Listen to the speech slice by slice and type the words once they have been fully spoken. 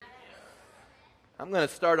I'm going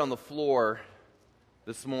to start on the floor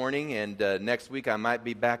this morning, and next week I might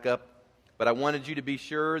be back up. But I wanted you to be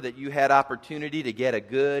sure that you had opportunity to get a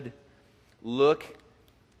good look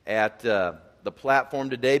at the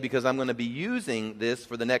platform today, because I'm going to be using this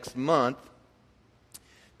for the next month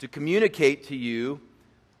to communicate to you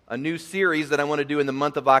a new series that I want to do in the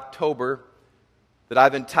month of October that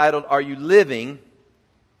I've entitled, Are You Living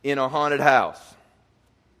in a Haunted House?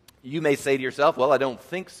 You may say to yourself, well, I don't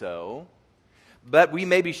think so. But we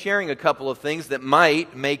may be sharing a couple of things that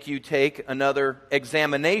might make you take another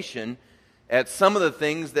examination at some of the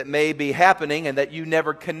things that may be happening and that you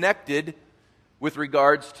never connected with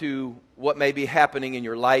regards to what may be happening in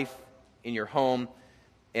your life, in your home,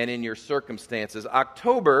 and in your circumstances.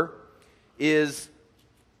 October is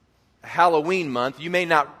Halloween month. You may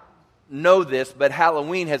not know this, but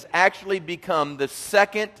Halloween has actually become the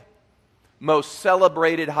second most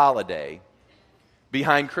celebrated holiday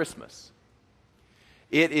behind Christmas.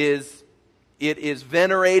 It is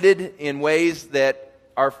venerated in ways that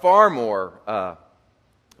are far more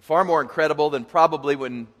incredible than probably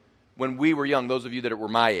when we were young. Those of you that were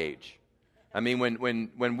my age, I mean,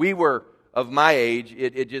 when we were of my age,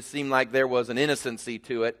 it just seemed like there was an innocency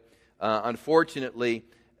to it. Unfortunately,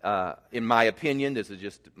 in my opinion, this is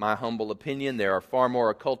just my humble opinion, there are far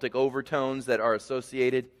more occultic overtones that are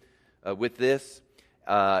associated with this.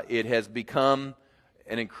 It has become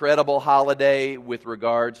an incredible holiday with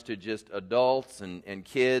regards to just adults and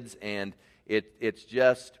kids, and it's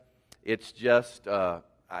just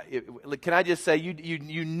can I just say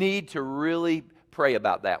you need to really pray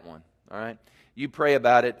about that one, all right? You pray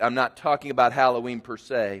about it. I'm not talking about Halloween per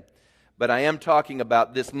se, but I am talking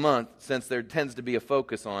about this month, since there tends to be a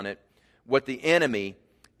focus on it, what the enemy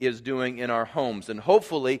is doing in our homes. And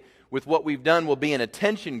hopefully, with what we've done, will be an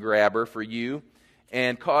attention grabber for you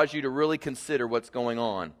and cause you to really consider what's going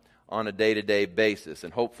on a day-to-day basis.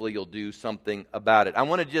 And hopefully you'll do something about it. I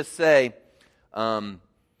want to just say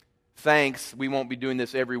thanks. We won't be doing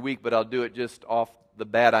this every week, but I'll do it just off the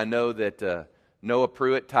bat. I know that Noah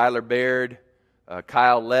Pruitt, Tyler Baird,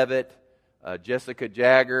 Kyle Levitt, Jessica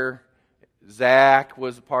Jagger, Zach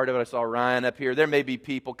was a part of it. I saw Ryan up here. There may be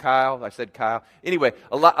people, Kyle. I said Kyle. Anyway,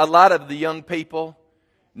 a lot of the young people.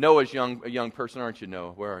 Noah's a young person, aren't you,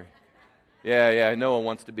 Noah? Where are you? Yeah, Noah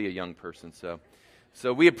wants to be a young person.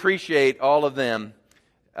 So we appreciate all of them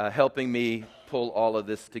helping me pull all of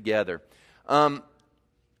this together. I'm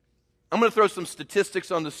going to throw some statistics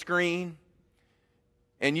on the screen,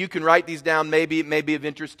 and you can write these down. Maybe it may be of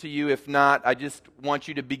interest to you. If not, I just want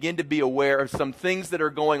you to begin to be aware of some things that are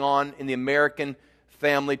going on in the American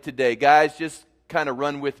family today. Guys, just kind of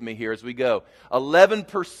run with me here as we go.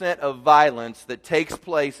 11% of violence that takes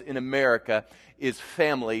place in America is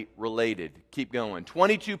family related. Keep going.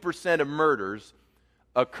 22% of murders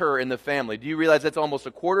occur in the family. Do you realize that's almost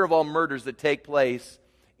a quarter of all murders that take place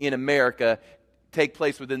in America take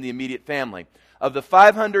place within the immediate family? Of the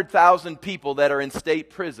 500,000 people that are in state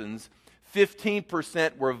prisons,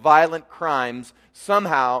 15% were violent crimes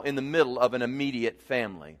somehow in the middle of an immediate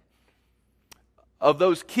family. Of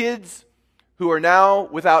those kids who are now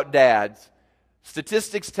without dads,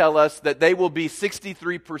 statistics tell us that they will be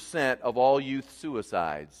 63% of all youth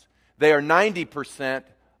suicides. They are 90%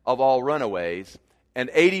 of all runaways, and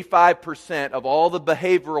 85% of all the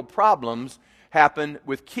behavioral problems happen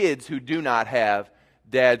with kids who do not have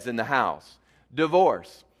dads in the house.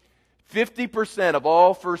 Divorce. 50% of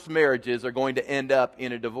all first marriages are going to end up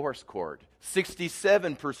in a divorce court.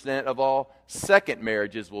 67% of all second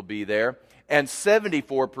marriages will be there, and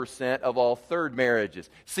 74% of all third marriages.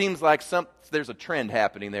 Seems like there's a trend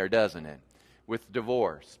happening there, doesn't it, with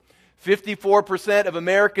divorce. 54% of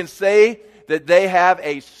Americans say that they have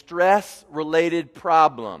a stress-related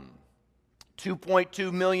problem.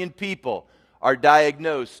 2.2 million people are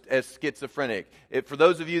diagnosed as schizophrenic. For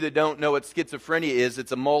those of you that don't know what schizophrenia is,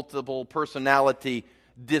 it's a multiple personality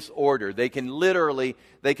disorder. They can literally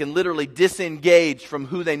disengage from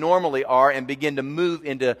who they normally are and begin to move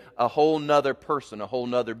into a whole nother person, a whole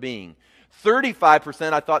nother being.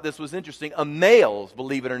 35%, I thought this was interesting, of males,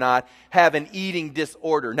 believe it or not, have an eating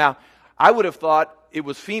disorder. Now, I would have thought it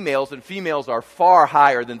was females, and females are far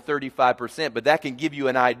higher than 35%, but that can give you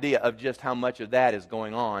an idea of just how much of that is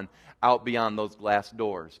going on out beyond those glass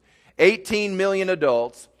doors. 18 million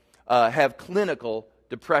adults have clinical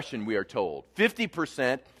depression, we are told.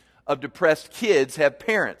 50% of depressed kids have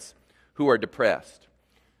parents who are depressed.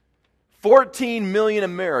 14 million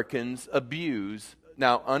Americans abuse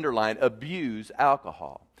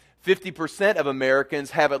alcohol. 50% of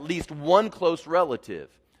Americans have at least one close relative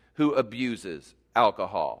who abuses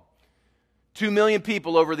alcohol. 2 million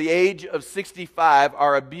people over the age of 65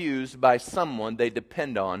 are abused by someone they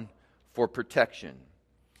depend on for protection.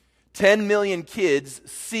 10 million kids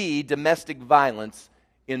see domestic violence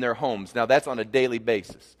in their homes. Now, that's on a daily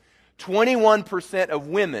basis. 21% of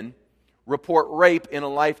women report rape in a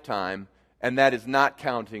lifetime, and that is not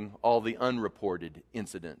counting all the unreported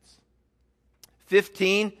incidents.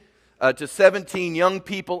 15 to 17 young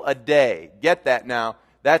people a day, get that now,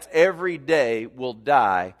 that's every day, will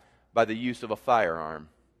die by the use of a firearm.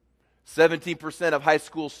 17% of high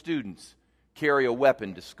school students carry a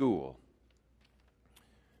weapon to school.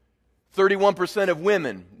 31% of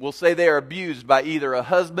women will say they are abused by either a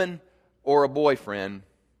husband or a boyfriend.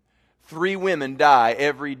 3 women die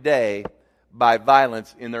every day by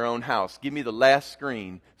violence in their own house. Give me the last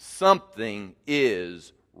screen. Something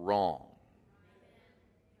is wrong.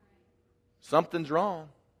 Something's wrong.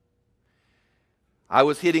 I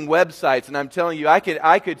was hitting websites, and I'm telling you, I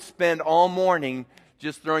could spend all morning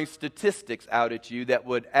just throwing statistics out at you that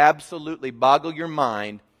would absolutely boggle your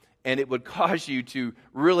mind, and it would cause you to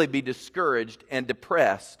really be discouraged and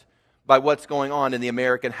depressed by what's going on in the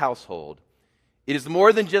American household. It is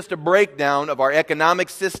more than just a breakdown of our economic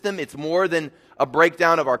system. It's more than a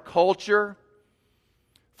breakdown of our culture.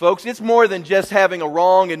 Folks, it's more than just having a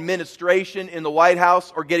wrong administration in the White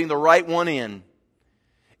House or getting the right one in.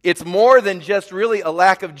 It's more than just really a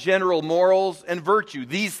lack of general morals and virtue.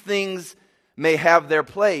 These things may have their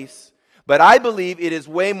place, but I believe it is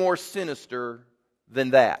way more sinister than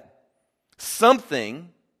that. Something,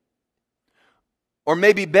 or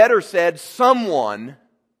maybe better said, someone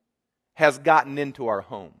has gotten into our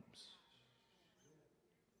homes.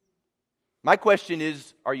 My question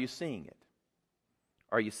is, are you seeing it?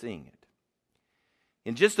 Are you seeing it?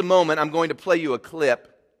 In just a moment, I'm going to play you a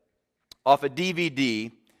clip off a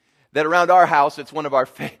DVD that around our house, it's one of our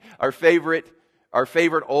favorite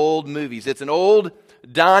old movies. It's an old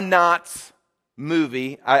Don Knotts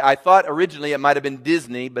movie. I thought originally it might have been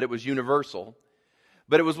Disney, but it was Universal.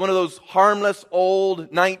 But it was one of those harmless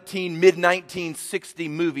old mid-1960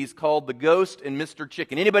 movies called The Ghost and Mr.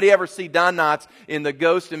 Chicken. Anybody ever see Don Knotts in The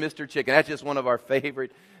Ghost and Mr. Chicken? That's just one of our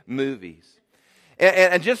favorite movies.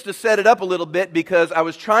 And just to set it up a little bit, because I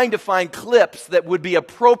was trying to find clips that would be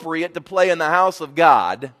appropriate to play in the house of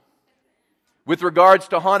God with regards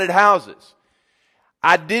to haunted houses.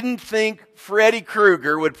 I didn't think Freddy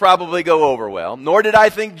Krueger would probably go over well, nor did I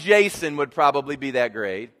think Jason would probably be that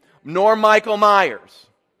great, nor Michael Myers.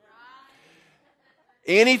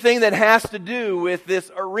 Anything that has to do with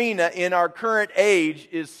this arena in our current age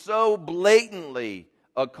is so blatantly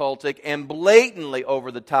occultic and blatantly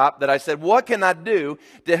over the top that I said, what can I do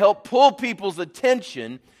to help pull people's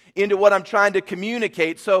attention into what I'm trying to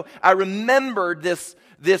communicate? So I remembered this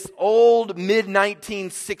old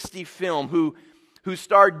mid-1960 film who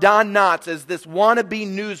starred Don Knotts as this wannabe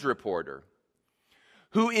news reporter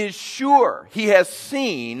who is sure he has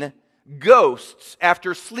seen ghosts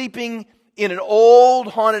after sleeping in an old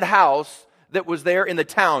haunted house that was there in the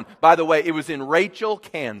town. By the way, it was in Rachel,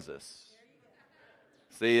 Kansas.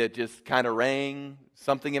 See, it just kind of rang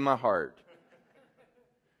something in my heart.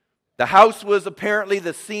 The house was apparently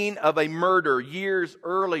the scene of a murder years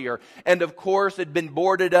earlier. And of course, it had been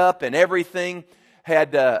boarded up and everything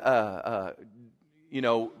had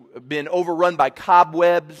been overrun by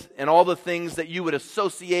cobwebs and all the things that you would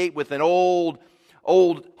associate with an old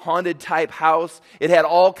haunted type house. It had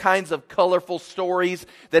all kinds of colorful stories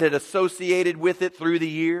that had associated with it through the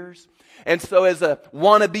years. And so as a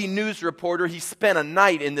wannabe news reporter, he spent a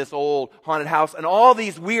night in this old haunted house, and all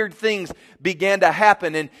these weird things began to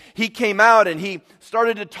happen. And he came out and he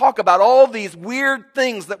started to talk about all these weird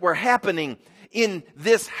things that were happening in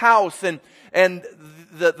this house. And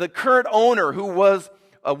the current owner, who was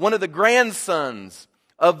one of the grandsons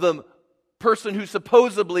of the person who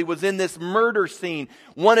supposedly was in this murder scene,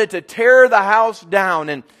 wanted to tear the house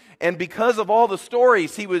down. And because of all the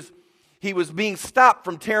stories, he was being stopped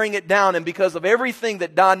from tearing it down. And because of everything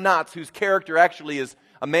that Don Knotts, whose character actually is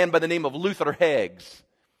a man by the name of Luther Heggs,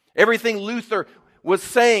 everything Luther was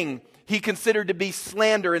saying he considered to be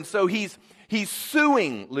slander. And so he's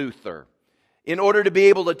suing Luther in order to be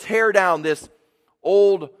able to tear down this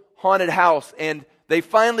old haunted house. And they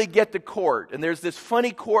finally get to court, and there's this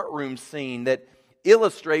funny courtroom scene that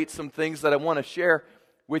illustrates some things that I want to share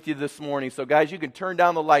with you this morning. So guys, you can turn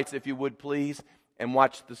down the lights if you would please, and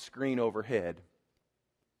watch the screen overhead.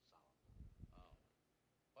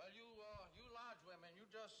 Well, you large women, you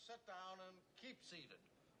just sit down and keep seated.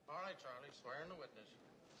 All right, Charlie, swearing the witness.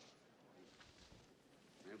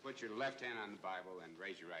 Now put your left hand on the Bible and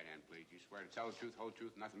raise your right hand, please. You swear to tell the truth, whole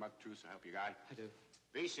truth, nothing but the truth, so help you God? I do.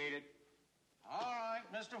 Be seated. All right,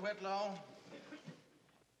 Mr. Whitlow.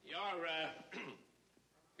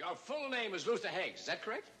 Your full name is Luther Heggs, is that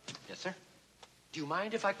correct? Yes, sir. Do you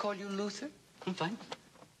mind if I call you Luther? I'm fine.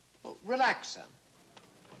 Well, relax, son.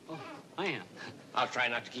 Oh, I am. I'll try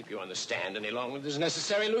not to keep you on the stand any longer than is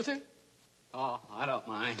necessary, Luther. Oh, I don't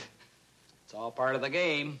mind. It's all part of the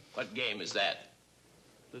game. What game is that?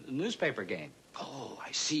 The newspaper game. Oh,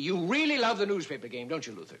 I see. You really love the newspaper game, don't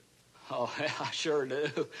you, Luther? Oh, yeah, I sure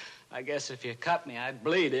do. I guess if you cut me, I'd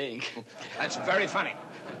bleed ink. That's very funny.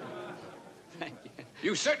 Thank you.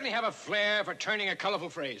 You certainly have a flair for turning a colorful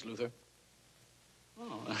phrase, Luther.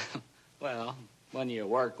 Oh, well, when you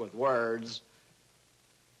work with words,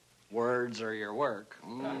 words are your work.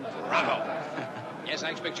 Bravo. Yes, I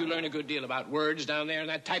expect you learn a good deal about words down there in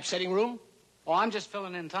that typesetting room. Oh, I'm just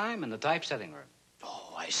filling in time in the typesetting room.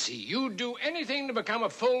 Oh, I see. You'd do anything to become a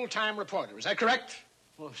full-time reporter. Is that correct?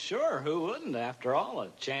 Well, sure. Who wouldn't? After all, a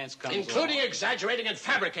chance comes Including along. exaggerating and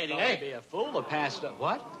fabricating, I'd eh? be a fool to pass it up.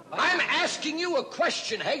 What? I'm asking you a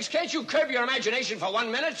question, Heggs. Can't you curb your imagination for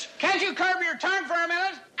 1 minute? Can't you curb your tongue for a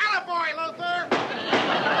minute? Attaboy, Luther!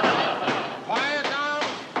 Quiet down.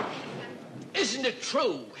 Isn't it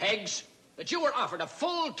true, Heggs, that you were offered a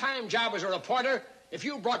full-time job as a reporter if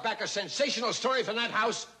you brought back a sensational story from that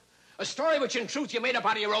house? A story which, in truth, you made up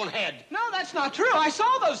out of your own head. No, that's not true. I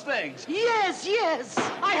saw those things. Yes, yes.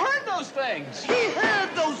 I heard those things. He heard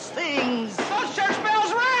those things. Those church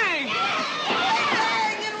bells rang.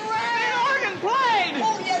 Rang and The rang. organ played.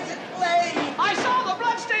 Oh, yes, it played. I saw the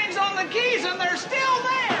bloodstains on the keys, and they're still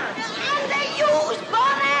there. And they used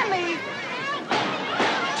Bonami.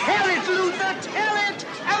 Tell it, Luther, tell it.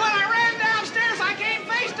 And when I ran downstairs, I came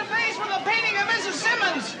face to face with a painting of Mrs.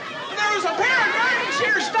 Simmons. And there was a pair of garden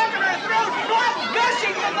shears stuck in her throat, blood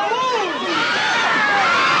gushing from the wound.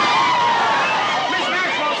 Miss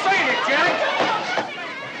Maxwell, save it, Jerry.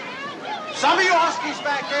 Some of you huskies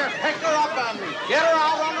back there, pick her up on me. Get her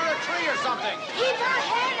out under a tree or something. Keep her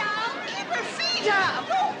head up. Keep her feet up.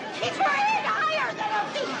 Oh, keep her head higher than her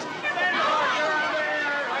feet.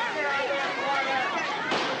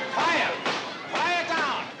 Quiet. Quiet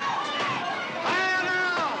down. Quiet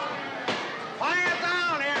down. Quiet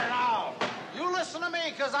down here now. You listen to me,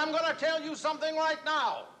 because I'm going to tell you something right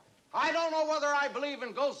now. I don't know whether I believe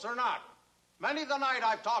in ghosts or not. Many the night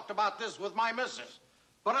I've talked about this with my missus.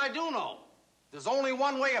 But I do know there's only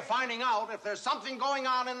one way of finding out if there's something going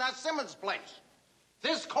on in that Simmons place.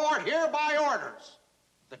 This court hereby orders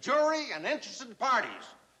the jury and interested parties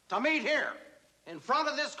to meet here in front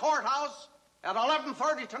of this courthouse at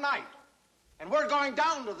 11:30 tonight. And we're going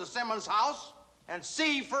down to the Simmons house and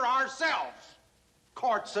see for ourselves.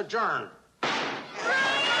 Court's adjourned.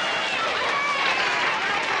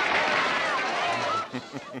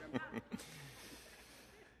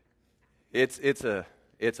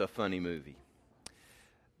 It's a funny movie.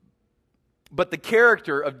 But the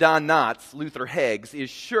character of Don Knotts, Luther Heggs, he's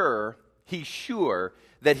sure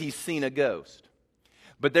that he's seen a ghost.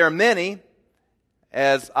 But there are many,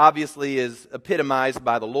 as obviously is epitomized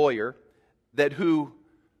by the lawyer, that who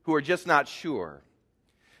are just not sure.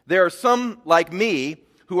 There are some, like me,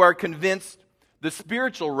 who are convinced the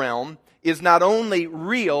spiritual realm is not only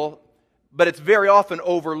real, but it's very often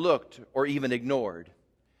overlooked or even ignored.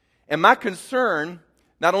 And my concern,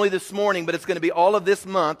 not only this morning, but it's going to be all of this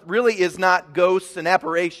month, really is not ghosts and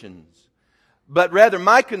apparitions. But rather,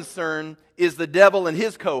 my concern is the devil and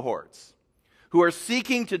his cohorts who are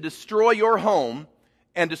seeking to destroy your home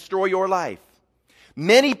and destroy your life.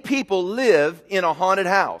 Many people live in a haunted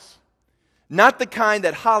house. Not the kind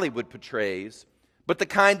that Hollywood portrays, but the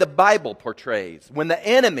kind the Bible portrays. When the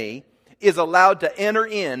enemy is allowed to enter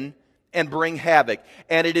in and bring havoc.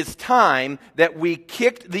 And it is time that we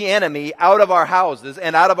kicked the enemy out of our houses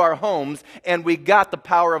and out of our homes, and we got the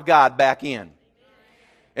power of God back in.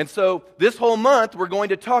 And so this whole month we're going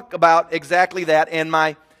to talk about exactly that. And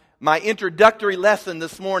my introductory lesson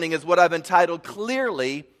this morning is what I've entitled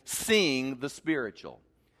Clearly Seeing the Spiritual.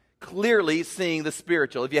 Clearly Seeing the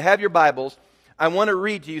Spiritual. If you have your Bibles, I want to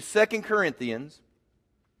read to you 2 Corinthians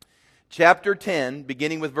chapter 10,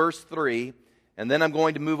 beginning with verse 3. And then I'm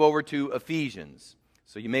going to move over to Ephesians.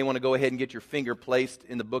 So you may want to go ahead and get your finger placed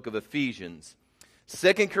in the book of Ephesians.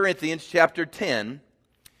 2 Corinthians chapter 10,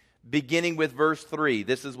 beginning with verse 3.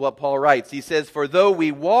 This is what Paul writes. He says, "For though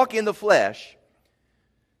we walk in the flesh,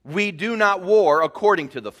 we do not war according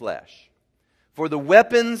to the flesh. For the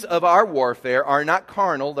weapons of our warfare are not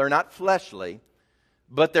carnal, they're not fleshly,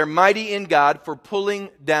 but they're mighty in God for pulling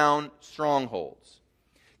down strongholds,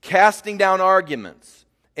 casting down arguments,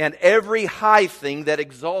 and every high thing that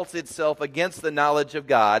exalts itself against the knowledge of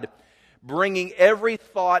God, bringing every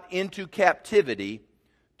thought into captivity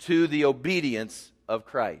to the obedience of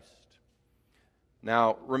Christ.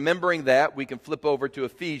 Now, remembering that, we can flip over to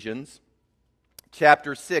Ephesians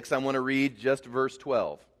chapter 6. I want to read just verse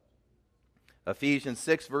 12. Ephesians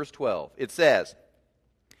 6, verse 12. It says,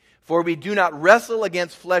 "For we do not wrestle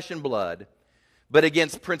against flesh and blood, but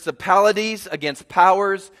against principalities, against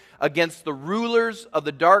powers, against the rulers of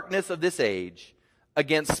the darkness of this age,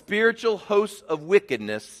 against spiritual hosts of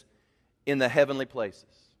wickedness in the heavenly places."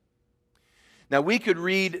 Now, we could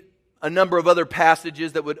read a number of other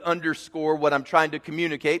passages that would underscore what I'm trying to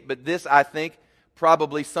communicate, but this, I think,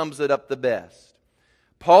 probably sums it up the best.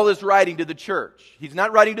 Paul is writing to the church. He's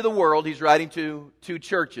not writing to the world. He's writing to two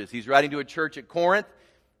churches. He's writing to a church at Corinth,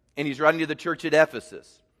 and he's writing to the church at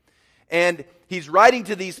Ephesus. And he's writing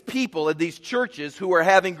to these people at these churches who are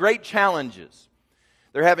having great challenges.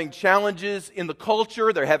 They're having challenges in the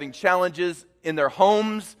culture. They're having challenges in their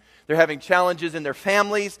homes. They're having challenges in their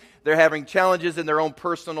families. They're having challenges in their own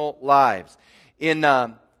personal lives. In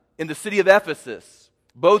the city of Ephesus,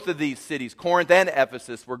 both of these cities, Corinth and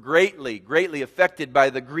Ephesus, were greatly affected by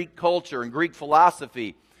the Greek culture and Greek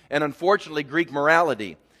philosophy and, unfortunately, Greek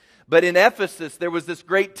morality. But in Ephesus, there was this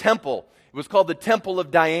great temple. It was called the Temple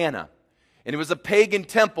of Diana. And it was a pagan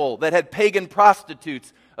temple that had pagan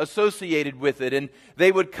prostitutes associated with it. And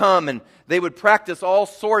they would come and they would practice all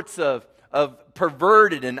sorts of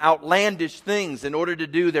perverted and outlandish things in order to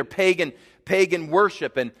do their pagan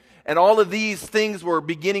worship. And all of these things were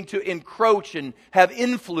beginning to encroach and have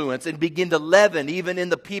influence and begin to leaven even in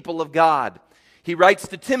the people of God. He writes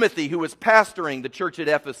to Timothy, who was pastoring the church at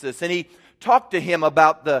Ephesus, and he talked to him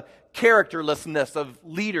about the characterlessness of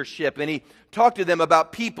leadership, and he talked to them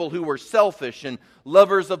about people who were selfish and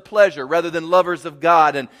lovers of pleasure rather than lovers of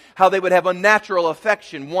God, and how they would have unnatural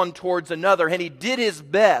affection one towards another. And he did his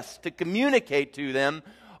best to communicate to them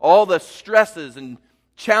all the stresses and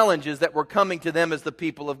challenges that were coming to them as the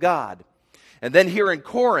people of God. And then here in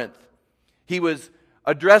Corinth, he was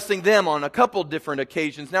addressing them on a couple different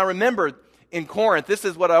occasions. Now remember, in Corinth, this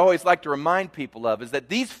is what I always like to remind people of, is that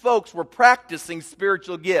these folks were practicing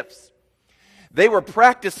spiritual gifts. They were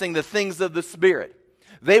practicing the things of the Spirit.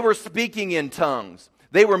 They were speaking in tongues.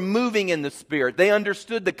 They were moving in the Spirit. They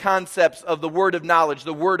understood the concepts of the word of knowledge,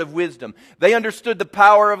 the word of wisdom. They understood the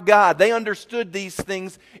power of God. They understood these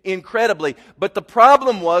things incredibly. But the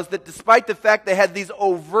problem was that despite the fact they had these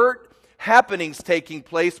overt happenings taking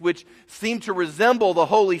place which seemed to resemble the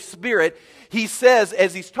Holy Spirit, he says,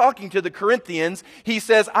 as he's talking to the Corinthians, he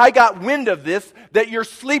says, "I got wind of this, that you're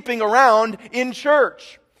sleeping around in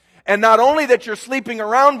church. And not only that you're sleeping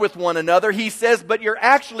around with one another," he says, "but you're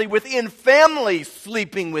actually within families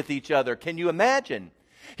sleeping with each other." Can you imagine?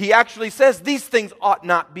 He actually says these things ought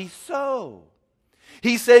not be so.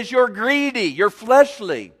 He says you're greedy, you're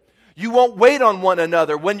fleshly. You won't wait on one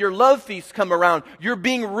another. When your love feasts come around, you're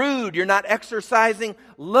being rude. You're not exercising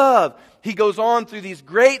love. He goes on through these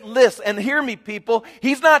great lists. And hear me, people,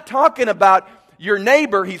 he's not talking about your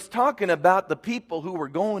neighbor. He's talking about the people who were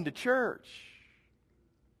going to church.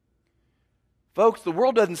 Folks, the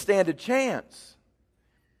world doesn't stand a chance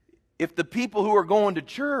if the people who are going to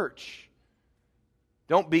church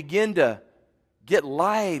don't begin to get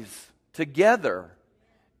lives together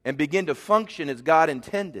and begin to function as God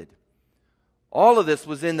intended. All of this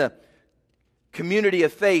was in the community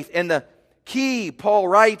of faith. And the key, Paul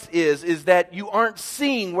writes, is that you aren't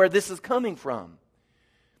seeing where this is coming from.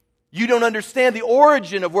 You don't understand the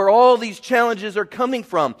origin of where all these challenges are coming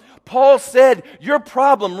from. Paul said, your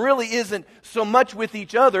problem really isn't so much with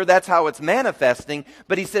each other. That's how it's manifesting.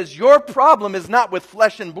 But he says, your problem is not with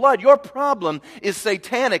flesh and blood. Your problem is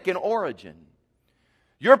satanic in origin.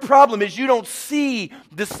 Your problem is you don't see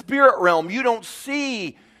the spirit realm. You don't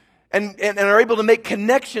see and are able to make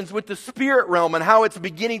connections with the spirit realm and how it's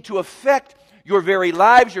beginning to affect your very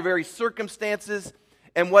lives, your very circumstances,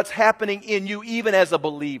 and what's happening in you even as a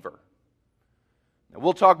believer. Now,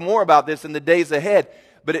 we'll talk more about this in the days ahead,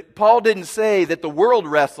 but Paul didn't say that the world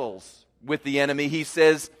wrestles with the enemy. He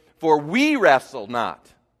says, "For we wrestle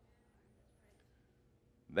not."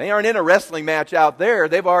 They aren't in a wrestling match out there.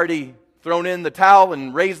 They've already thrown in the towel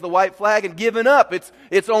and raised the white flag and given up.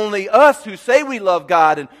 It's only us who say we love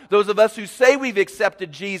God and those of us who say we've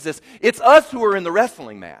accepted Jesus. It's us who are in the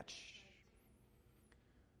wrestling match.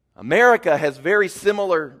 America has very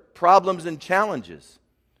similar problems and challenges.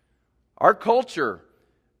 Our culture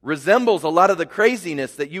resembles a lot of the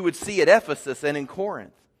craziness that you would see at Ephesus and in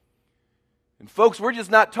Corinth. And folks, we're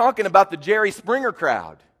just not talking about the Jerry Springer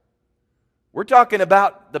crowd. We're talking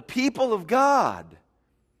about the people of God.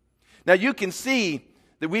 Now you can see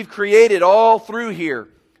that we've created all through here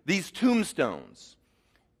these tombstones.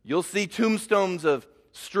 You'll see tombstones of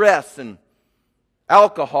stress and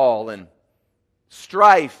alcohol and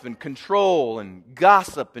strife and control and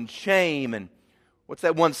gossip and shame and what's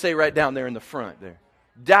that one say right down there in the front there?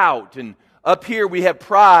 Doubt. And up here we have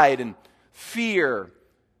pride and fear,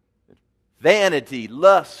 vanity,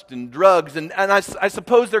 lust, and drugs. And I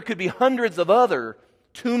suppose there could be hundreds of other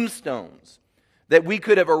tombstones that we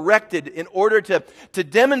could have erected in order to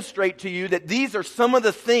demonstrate to you that these are some of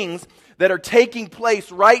the things that are taking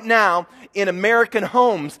place right now in American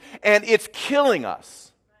homes, and it's killing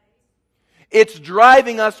us. It's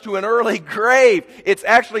driving us to an early grave. It's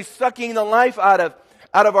actually sucking the life out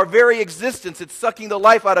of our very existence. It's sucking the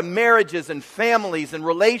life out of marriages and families and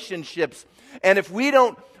relationships. And if we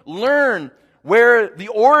don't learn where the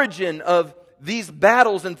origin of these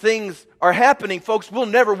battles and things are happening, folks, we'll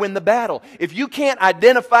never win the battle. If you can't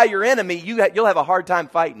identify your enemy, you'll have a hard time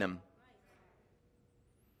fighting him.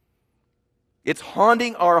 It's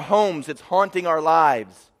haunting our homes. It's haunting our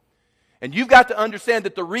lives. And you've got to understand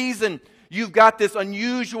that the reason you've got this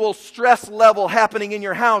unusual stress level happening in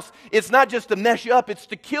your house, it's not just to mess you up, it's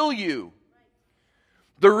to kill you.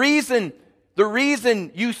 The reason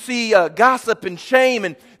you see gossip and shame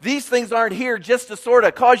and these things aren't here just to sort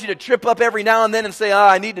of cause you to trip up every now and then and say,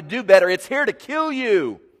 I need to do better. It's here to kill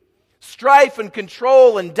you. Strife and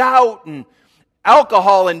control and doubt and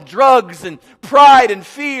alcohol and drugs and pride and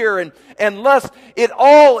fear and lust. It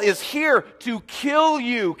all is here to kill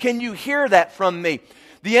you. Can you hear that from me?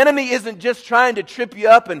 The enemy isn't just trying to trip you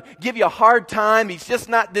up and give you a hard time. He's just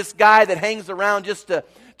not this guy that hangs around just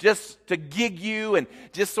to gig you and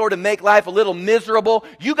just sort of make life a little miserable.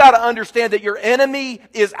 You got to understand that your enemy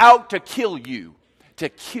is out to kill you. To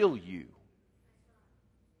kill you.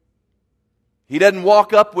 He doesn't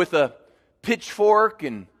walk up with a pitchfork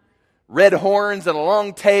and red horns and a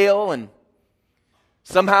long tail and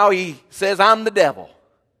somehow he says, I'm the devil.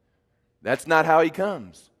 That's not how he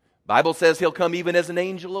comes. The Bible says he'll come even as an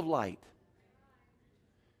angel of light.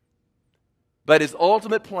 But his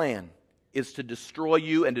ultimate plan is to destroy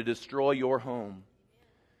you and to destroy your home.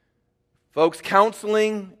 Folks,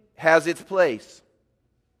 counseling has its place.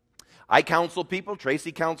 I counsel people.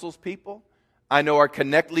 Tracy counsels people. I know our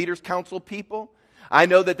Connect leaders counsel people. I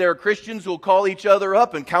know that there are Christians who will call each other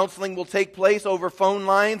up and counseling will take place over phone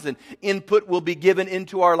lines and input will be given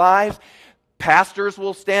into our lives. Pastors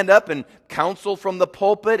will stand up and counsel from the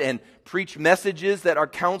pulpit and preach messages that are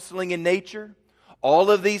counseling in nature.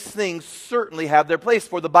 All of these things certainly have their place,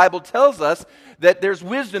 for the Bible tells us that there's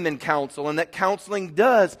wisdom in counsel and that counseling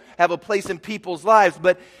does have a place in people's lives.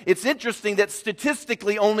 But it's interesting that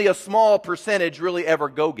statistically only a small percentage really ever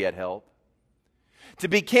go get help. To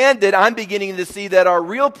be candid, I'm beginning to see that our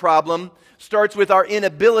real problem starts with our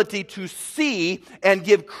inability to see and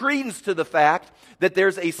give credence to the fact that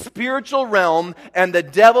there's a spiritual realm and the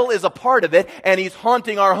devil is a part of it and he's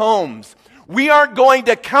haunting our homes. We aren't going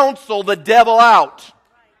to counsel the devil out.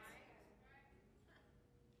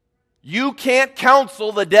 You can't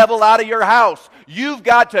counsel the devil out of your house. You've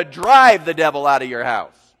got to drive the devil out of your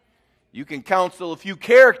house. You can counsel a few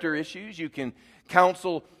character issues. You can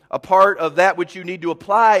counsel a part of that which you need to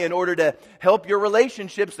apply in order to help your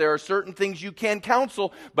relationships. There are certain things you can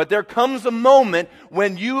counsel, but there comes a moment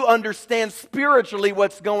when you understand spiritually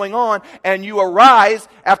what's going on and you arise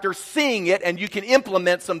after seeing it and you can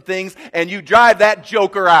implement some things and you drive that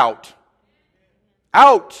joker out.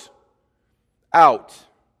 Out. Out.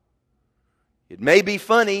 It may be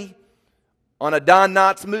funny on a Don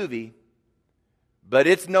Knotts movie, but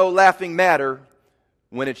it's no laughing matter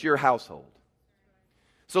when it's your household.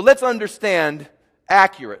 So let's understand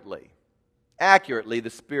accurately the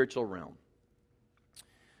spiritual realm.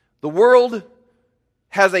 The world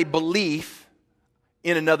has a belief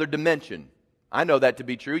in another dimension. I know that to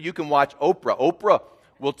be true. You can watch Oprah. Oprah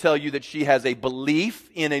will tell you that she has a belief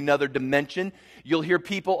in another dimension. You'll hear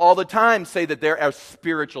people all the time say that they're a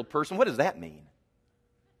spiritual person. What does that mean?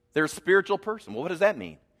 They're a spiritual person. Well, what does that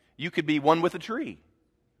mean? You could be one with a tree.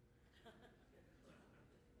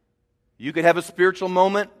 You could have a spiritual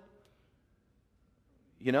moment,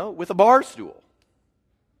 with a bar stool.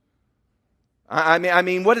 I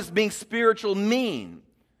mean, what does being spiritual mean?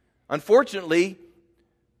 Unfortunately,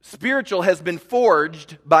 spiritual has been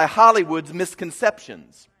forged by Hollywood's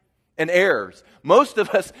misconceptions and errors. Most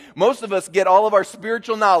of us get all of our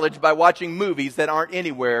spiritual knowledge by watching movies that aren't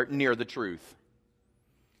anywhere near the truth.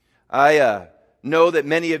 I know that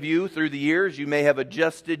many of you, through the years, you may have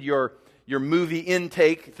adjusted your movie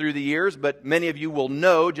intake through the years, but many of you will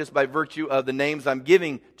know, just by virtue of the names I'm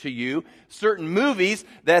giving to you, certain movies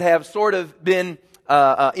that have sort of been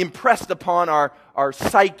impressed upon our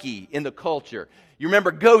psyche in the culture. You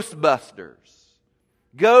remember Ghostbusters.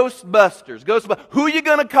 Ghostbusters. Who you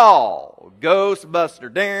going to call?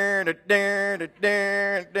 Ghostbuster.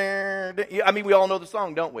 I mean, we all know the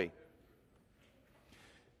song, don't we?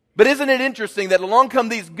 But isn't it interesting that along come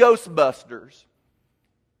these Ghostbusters?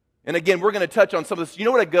 And again, we're going to touch on some of this. You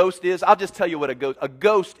know what a ghost is? I'll just tell you what a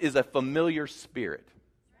ghost is. A familiar spirit.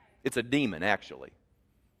 It's a demon, actually.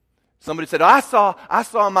 Somebody said, I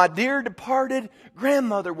saw my dear departed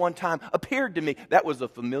grandmother one time appeared to me. That was a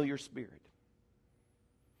familiar spirit.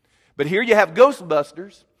 But here you have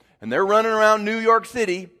Ghostbusters, and they're running around New York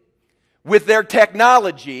City with their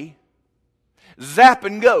technology,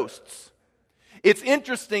 zapping ghosts. It's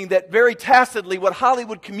interesting that very tacitly what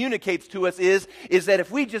Hollywood communicates to us is that if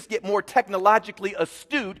we just get more technologically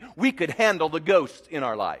astute, we could handle the ghosts in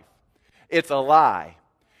our life. It's a lie.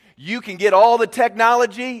 You can get all the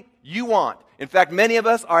technology you want. In fact, many of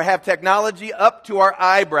us have technology up to our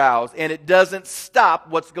eyebrows, and it doesn't stop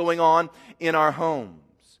what's going on in our homes.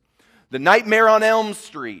 The Nightmare on Elm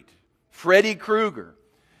Street, Freddy Krueger,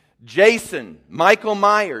 Jason, Michael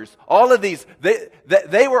Myers, all of these,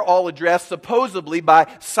 they were all addressed supposedly by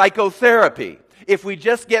psychotherapy. If we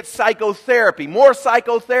just get psychotherapy, more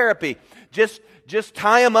psychotherapy, just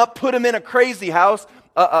tie them up, put them in a crazy house,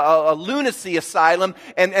 a lunacy asylum,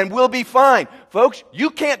 and we'll be fine. Folks, you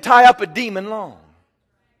can't tie up a demon long.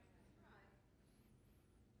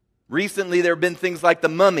 Recently there have been things like the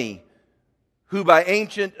mummy, who by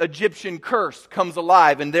ancient Egyptian curse comes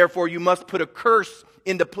alive, and therefore you must put a curse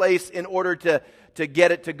into place in order to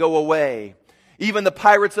get it to go away. Even the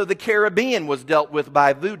Pirates of the Caribbean was dealt with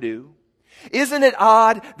by voodoo. Isn't it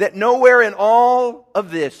odd that nowhere in all of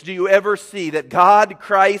this do you ever see that God,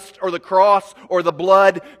 Christ, or the cross, or the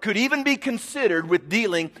blood could even be considered with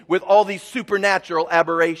dealing with all these supernatural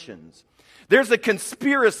aberrations? There's a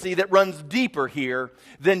conspiracy that runs deeper here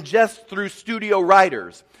than just through studio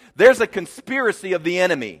writers. There's a conspiracy of the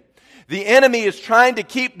enemy. The enemy is trying to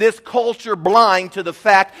keep this culture blind to the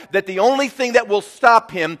fact that the only thing that will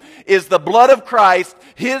stop him is the blood of Christ,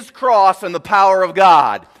 His cross, and the power of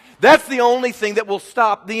God. That's the only thing that will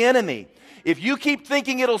stop the enemy. If you keep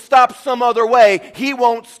thinking it'll stop some other way, he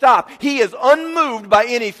won't stop. He is unmoved by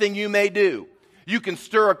anything you may do. You can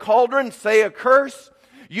stir a cauldron, say a curse.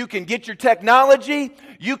 You can get your technology.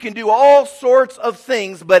 You can do all sorts of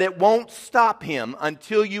things, but it won't stop him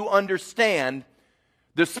until you understand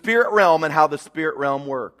the spirit realm and how the spirit realm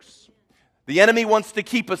works. The enemy wants to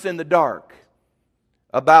keep us in the dark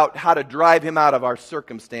about how to drive him out of our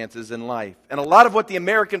circumstances in life. And a lot of what the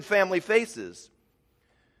American family faces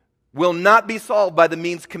will not be solved by the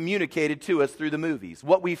means communicated to us through the movies.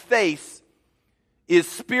 What we face is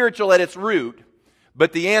spiritual at its root,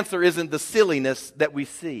 but the answer isn't the silliness that we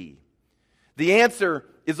see. The answer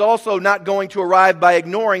is also not going to arrive by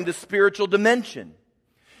ignoring the spiritual dimension.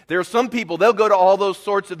 There are some people, they'll go to all those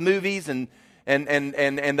sorts of movies and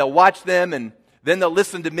they'll watch them, and then they'll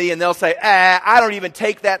listen to me and they'll say, I don't even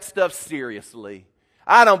take that stuff seriously.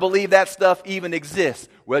 I don't believe that stuff even exists.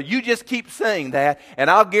 Well, you just keep saying that, and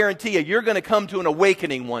I'll guarantee you're going to come to an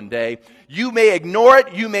awakening one day. You may ignore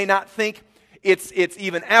it. You may not think it's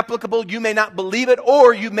even applicable. You may not believe it,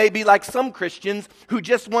 or you may be like some Christians who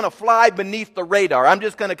just want to fly beneath the radar. I'm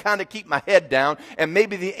just going to kind of keep my head down, and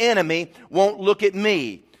maybe the enemy won't look at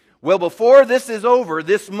me. Well, before this is over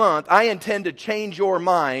this month, I intend to change your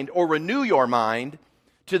mind or renew your mind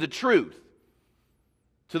to the truth,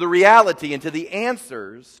 to the reality, and to the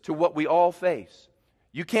answers to what we all face.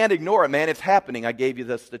 You can't ignore it, man. It's happening. I gave you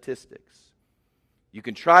the statistics. You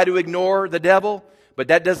can try to ignore the devil, but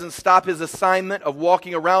that doesn't stop his assignment of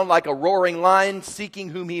walking around like a roaring lion, seeking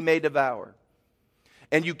whom he may devour.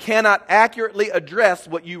 And you cannot accurately address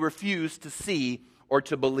what you refuse to see or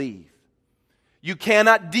to believe. You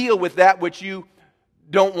cannot deal with that which you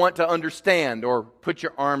don't want to understand or put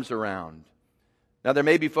your arms around. Now, there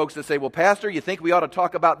may be folks that say, well, Pastor, you think we ought to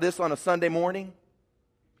talk about this on a Sunday morning?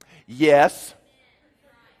 Yes.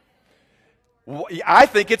 I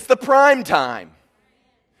think it's the prime time.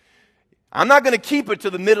 I'm not going to keep it to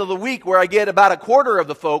the middle of the week where I get about a quarter of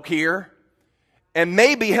the folk here and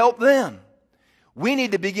maybe help them. We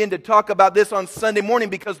need to begin to talk about this on Sunday morning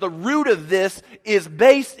because the root of this is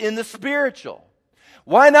based in the spiritual.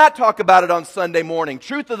 Why not talk about it on Sunday morning?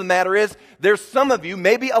 Truth of the matter is, there's some of you,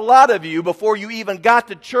 maybe a lot of you, before you even got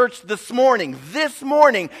to church this morning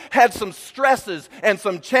had some stresses and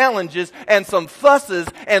some challenges and some fusses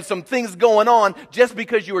and some things going on just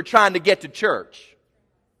because you were trying to get to church.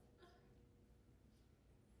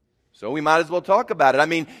 So we might as well talk about it. I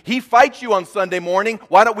mean, he fights you on Sunday morning.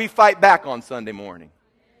 Why don't we fight back on Sunday morning?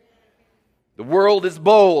 The world is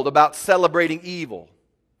bold about celebrating evil.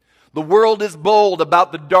 The world is bold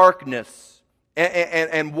about the darkness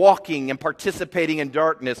and walking and participating in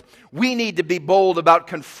darkness. We need to be bold about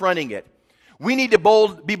confronting it. We need to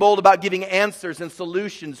be bold about giving answers and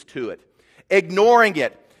solutions to it. Ignoring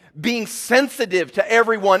it, being sensitive to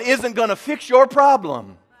everyone isn't going to fix your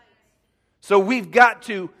problem. So we've got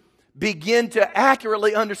to begin to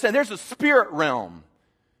accurately understand there's a spirit realm.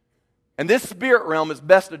 And this spirit realm is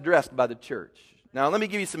best addressed by the church. Now, let me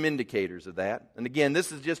give you some indicators of that. And again,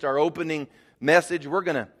 this is just our opening message. We're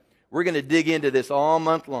going to dig into this all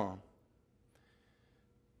month long.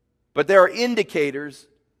 But there are indicators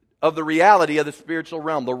of the reality of the spiritual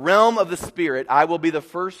realm. The realm of the spirit, I will be the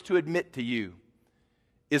first to admit to you,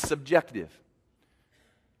 is subjective.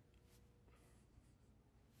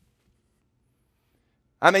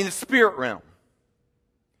 I mean, the spirit realm.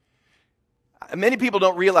 Many people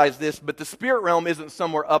don't realize this, but the spirit realm isn't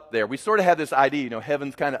somewhere up there. We sort of have this idea,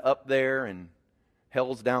 heaven's kind of up there and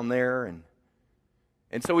hell's down there.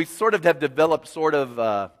 And so we sort of have developed sort of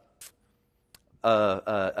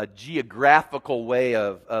a geographical way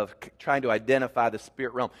of trying to identify the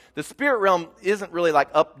spirit realm. The spirit realm isn't really like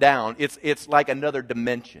up, down. It's like another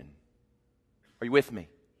dimension. Are you with me?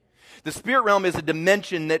 The spirit realm is a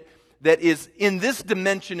dimension that is in this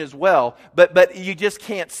dimension as well, but you just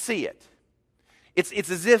can't see it. It's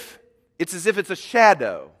as if it's a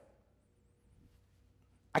shadow.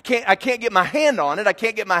 I can't get my hand on it. I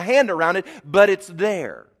can't get my hand around it, but it's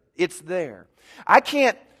there. It's there. I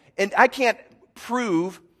can't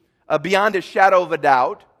prove beyond a shadow of a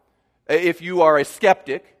doubt, if you are a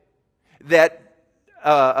skeptic, that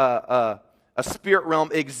a spirit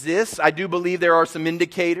realm exists. I do believe there are some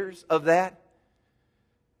indicators of that.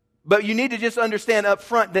 But you need to just understand up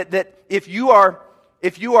front that if you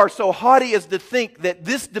are so haughty as to think that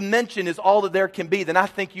this dimension is all that there can be, then I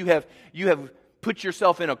think you have put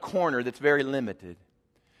yourself in a corner that's very limited.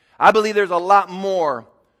 I believe there's a lot more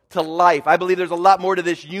to life. I believe there's a lot more to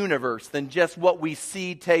this universe than just what we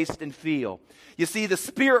see, taste, and feel. You see, the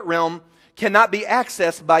spirit realm cannot be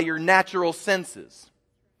accessed by your natural senses.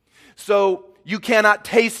 So you cannot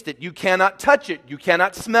taste it, you cannot touch it, you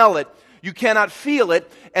cannot smell it, you cannot feel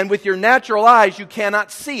it, and with your natural eyes, you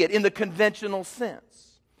cannot see it in the conventional sense.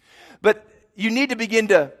 But you need to begin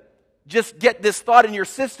to just get this thought in your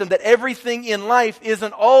system that everything in life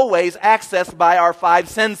isn't always accessed by our five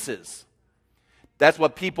senses. That's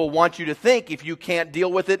what people want you to think. If you can't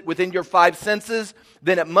deal with it within your five senses,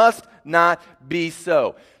 then it must not be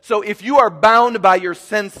so. So if you are bound by your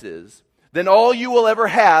senses, then all you will ever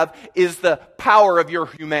have is the power of your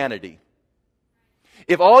humanity.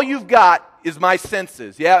 If all you've got is my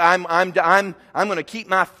senses, I'm going to keep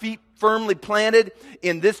my feet firmly planted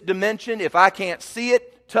in this dimension. If I can't see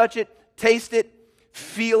it, touch it, taste it,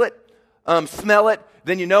 feel it, smell it,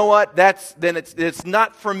 then you know what? Then it's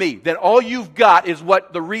not for me. Then all you've got is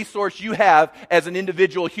what the resource you have as an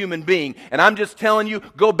individual human being. And I'm just telling you,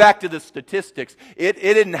 go back to the statistics. It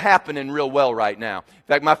isn't happening real well right now. In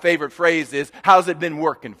fact, my favorite phrase is, how's it been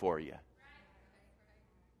working for you?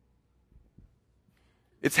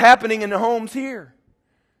 It's happening in the homes here.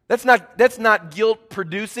 That's not guilt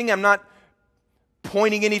producing. I'm not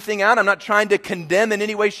pointing anything out. I'm not trying to condemn in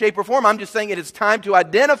any way, shape, or form. I'm just saying it is time to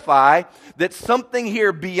identify that something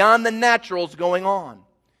here beyond the natural is going on.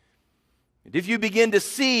 And if you begin to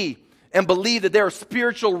see and believe that there are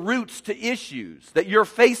spiritual roots to issues that you're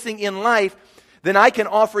facing in life, then I can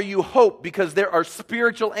offer you hope because there are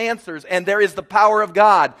spiritual answers and there is the power of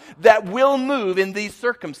God that will move in these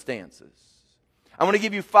circumstances. I want to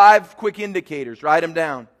give you 5 quick indicators. Write them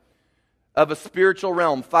down. Of a spiritual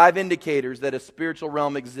realm. 5 indicators that a spiritual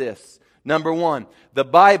realm exists. Number 1, the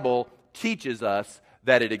Bible teaches us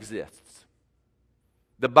that it exists.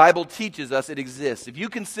 The Bible teaches us it exists. If you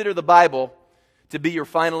consider the Bible to be your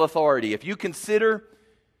final authority, if you consider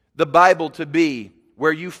the Bible to be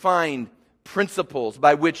where you find principles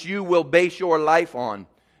by which you will base your life on,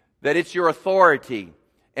 that it's your authority,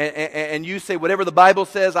 and you say, whatever the Bible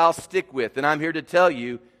says, I'll stick with. And I'm here to tell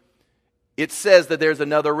you, it says that there's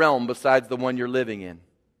another realm besides the one you're living in.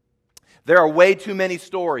 There are way too many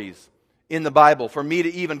stories in the Bible for me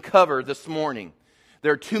to even cover this morning.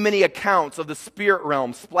 There are too many accounts of the spirit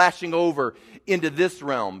realm splashing over into this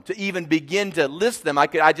realm to even begin to list them. I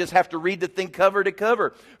just have to read the thing cover to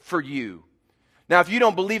cover for you. Now, if you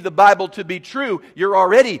don't believe the Bible to be true, you're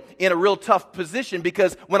already in a real tough position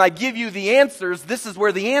because when I give you the answers, this is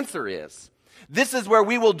where the answer is. This is where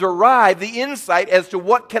we will derive the insight as to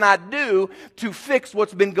what can I do to fix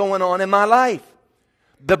what's been going on in my life.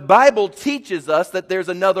 The Bible teaches us that there's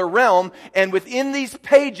another realm, and within these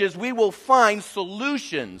pages we will find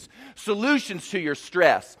solutions. Solutions to your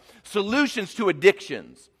stress. Solutions to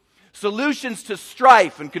addictions. Solutions to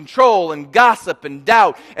strife and control and gossip and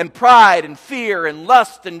doubt and pride and fear and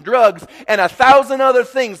lust and drugs and 1,000 other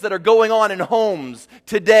things that are going on in homes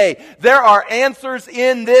today. There are answers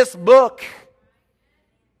in this book.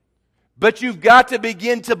 But you've got to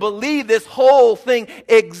begin to believe this whole thing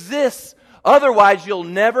exists. Otherwise, you'll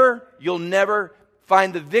never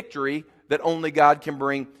find the victory that only God can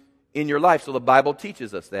bring in your life. So the Bible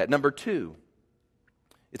teaches us that. Number 2,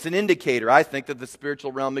 it's an indicator, I think, that the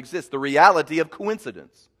spiritual realm exists. The reality of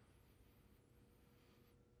coincidence.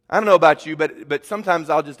 I don't know about you, but sometimes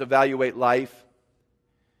I'll just evaluate life.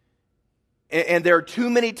 And there are too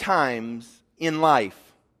many times in life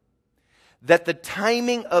that the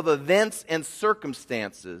timing of events and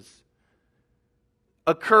circumstances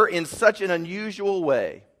occur in such an unusual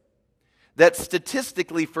way that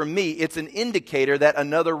statistically for me, it's an indicator that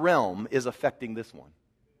another realm is affecting this one.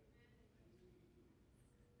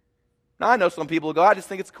 Now, I know some people go, I just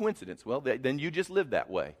think it's coincidence. Well, then you just live that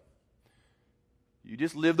way. You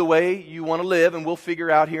just live the way you want to live, and we'll figure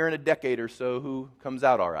out here in a decade or so who comes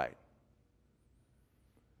out all right.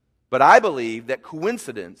 But I believe that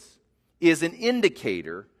coincidence is an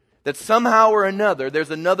indicator that somehow or another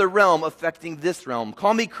there's another realm affecting this realm.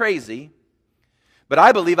 Call me crazy, but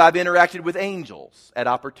I believe I've interacted with angels at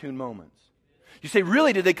opportune moments. You say,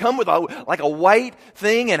 really? Did they come with like a white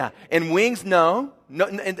thing and wings? No.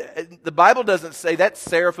 And the Bible doesn't say that's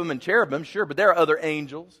seraphim and cherubim, sure, but there are other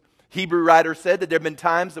angels. Hebrew writer said that there have been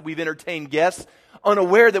times that we've entertained guests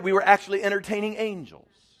unaware that we were actually entertaining angels.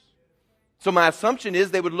 So my assumption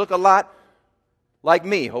is they would look a lot like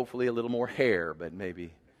me, hopefully a little more hair, but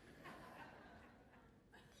maybe.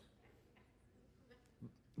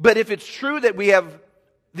 But if it's true that we have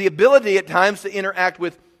the ability at times to interact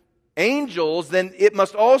with angels, then it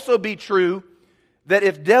must also be true that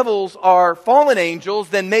if devils are fallen angels,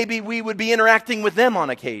 then maybe we would be interacting with them on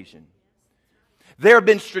occasion. There have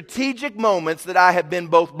been strategic moments that I have been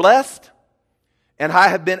both blessed and I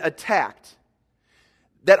have been attacked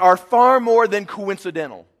that are far more than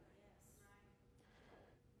coincidental.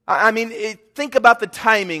 I mean, think about the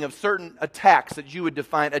timing of certain attacks that you would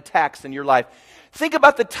define attacks in your life. Think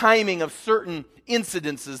about the timing of certain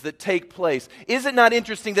incidences that take place. Is it not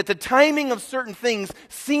interesting that the timing of certain things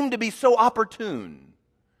seem to be so opportune?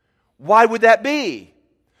 Why would that be?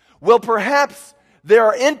 Well, perhaps there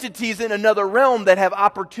are entities in another realm that have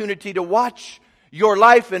opportunity to watch your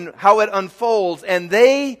life and how it unfolds, and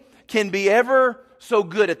they can be ever so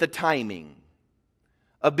good at the timing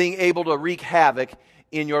of being able to wreak havoc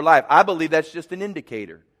in your life. I believe that's just an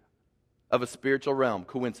indicator of a spiritual realm,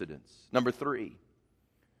 coincidence. Number 3,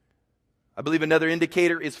 I believe another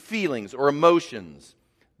indicator is feelings or emotions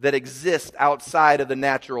that exist outside of the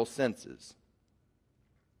natural senses.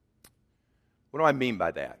 What do I mean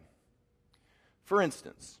by that? For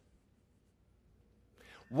instance,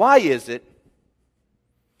 why is it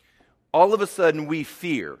all of a sudden we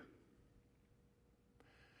fear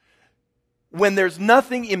when there's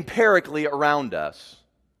nothing empirically around us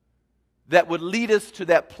that would lead us to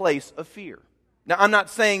that place of fear? Now, I'm not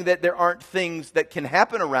saying that there aren't things that can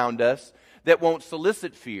happen around us that won't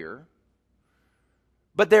solicit fear,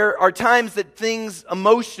 but there are times that things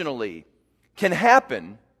emotionally can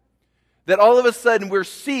happen that all of a sudden we're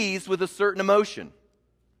seized with a certain emotion.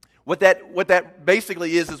 What that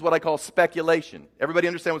basically is what I call speculation. Everybody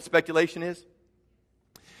understand what speculation is?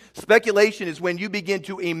 Speculation is when you begin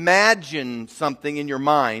to imagine something in your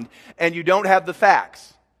mind and you don't have the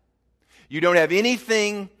facts. You don't have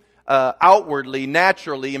anything outwardly,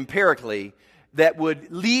 naturally, empirically that would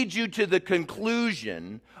lead you to the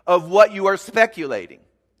conclusion of what you are speculating.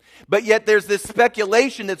 But yet there's this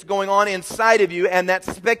speculation that's going on inside of you, and that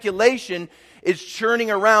speculation is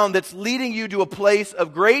churning around that's leading you to a place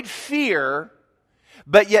of great fear,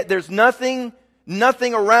 but yet there's nothing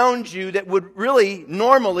around you that would really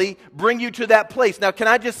normally bring you to that place. Now, can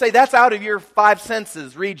I just say that's out of your 5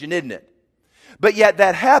 senses region, isn't it? But yet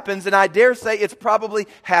that happens, and I dare say it's probably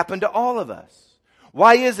happened to all of us.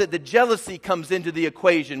 Why is it that jealousy comes into the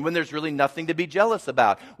equation when there's really nothing to be jealous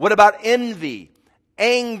about? What about envy,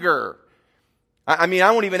 anger? I mean,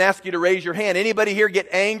 I won't even ask you to raise your hand. Anybody here get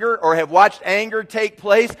anger or have watched anger take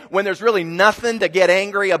place when there's really nothing to get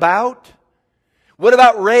angry about? What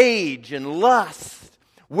about rage and lust?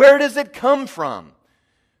 Where does it come from?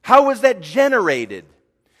 How is that generated?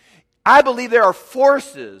 I believe there are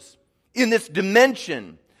forces in this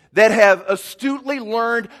dimension that have astutely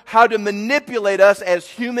learned how to manipulate us as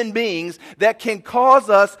human beings that can cause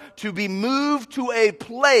us to be moved to a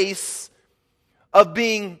place of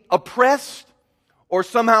being oppressed or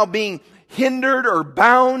somehow being hindered or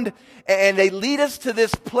bound. And they lead us to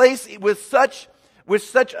this place with such with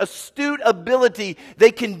such astute ability,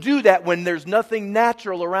 they can do that when there's nothing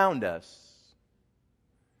natural around us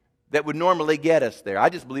that would normally get us there. I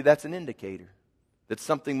just believe that's an indicator that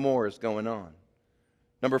something more is going on.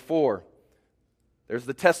 Number 4, there's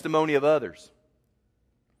the testimony of others.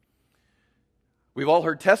 We've all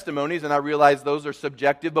heard testimonies, and I realize those are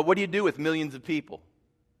subjective, but what do you do with millions of people?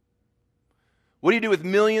 What do you do with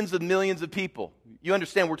millions of people? You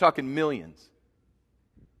understand we're talking millions.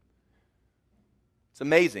 It's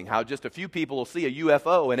amazing how just a few people will see a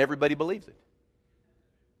UFO and everybody believes it.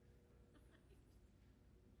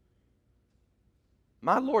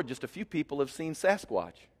 My Lord, just a few people have seen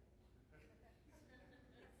Sasquatch.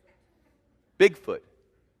 Bigfoot.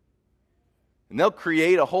 And they'll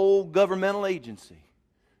create a whole governmental agency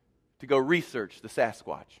to go research the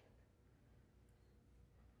Sasquatch.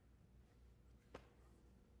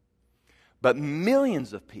 But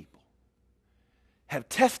millions of people have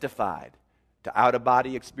testified to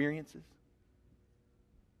out-of-body experiences.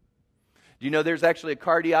 Do you know there's actually a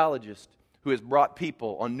cardiologist who has brought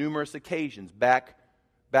people on numerous occasions back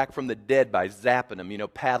from the dead by zapping them,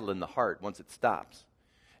 paddling the heart once it stops.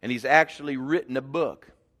 And he's actually written a book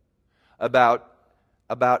about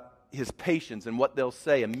his patients and what they'll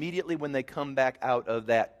say immediately when they come back out of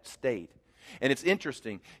that state. And it's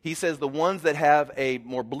interesting. He says the ones that have a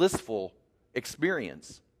more blissful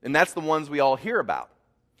experience, and that's the ones we all hear about.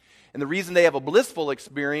 And the reason they have a blissful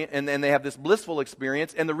experience, and they have this blissful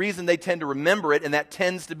experience, and the reason they tend to remember it, and that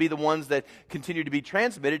tends to be the ones that continue to be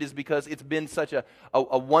transmitted, is because it's been such a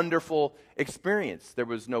wonderful experience. There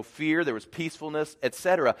was no fear, there was peacefulness,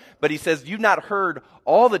 etc. But he says, you've not heard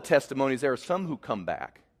all the testimonies. There are some who come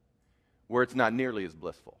back where it's not nearly as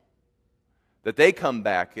blissful. That they come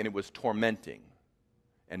back and it was tormenting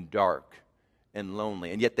and dark and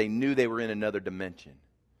lonely, and yet they knew they were in another dimension.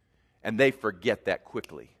 And they forget that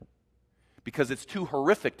quickly, because it's too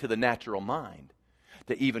horrific to the natural mind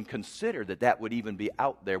to even consider that would even be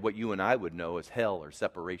out there, what you and I would know as hell or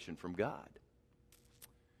separation from God.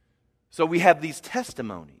 So we have these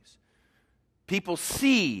testimonies. People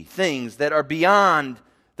see things that are beyond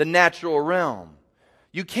the natural realm.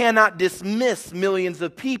 You cannot dismiss millions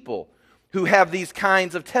of people who have these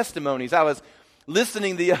kinds of testimonies. I was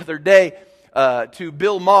listening the other day to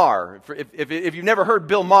Bill Maher. If you've never heard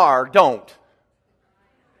Bill Maher, don't.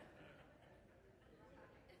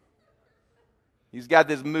 He's got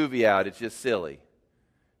this movie out. It's just silly.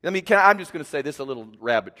 I'm just going to say this, a little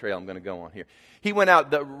rabbit trail I'm going to go on here. He went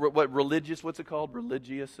out, what's it called?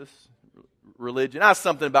 Religion.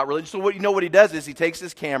 Something about religion. So what he does is he takes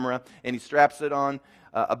his camera and he straps it on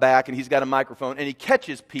a back, and he's got a microphone, and he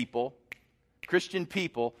catches people, Christian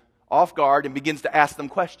people, off guard and begins to ask them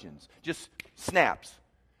questions. Just snaps.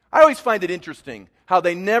 I always find it interesting how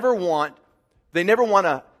they never want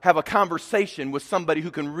to have a conversation with somebody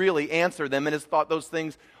who can really answer them and has thought those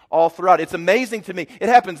things all throughout. It's amazing to me. It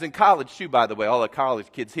happens in college too, by the way, all the college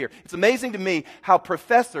kids here. It's amazing to me how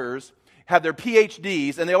professors have their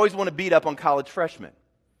PhDs and they always want to beat up on college freshmen.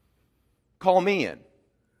 Call me in.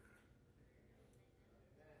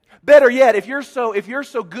 Better yet, if you're so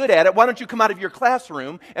good at it, why don't you come out of your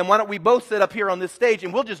classroom and why don't we both sit up here on this stage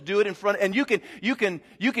and we'll just do it in front, and you can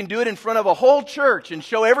do it in front of a whole church and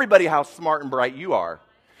show everybody how smart and bright you are.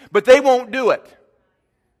 But they won't do it.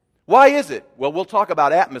 Why is it? Well, we'll talk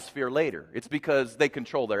about atmosphere later. It's because they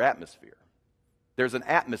control their atmosphere. There's an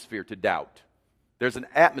atmosphere to doubt. There's an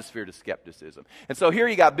atmosphere to skepticism. And so here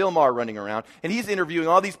you got Bill Maher running around, and he's interviewing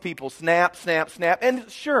all these people, snap. And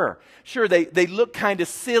sure, they look kind of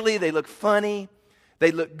silly, they look funny,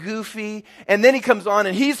 they look goofy. And then he comes on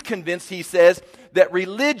and he's convinced, he says, that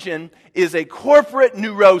religion is a corporate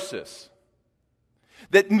neurosis.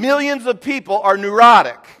 That millions of people are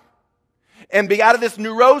neurotic. And out of this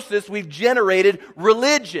neurosis, we've generated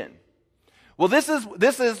religion. Well, this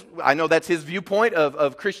is, I know that's his viewpoint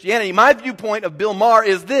of Christianity. My viewpoint of Bill Maher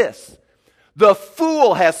is this. The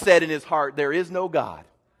fool has said in his heart, there is no God.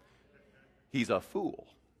 He's a fool.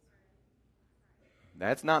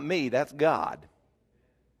 That's not me, that's God.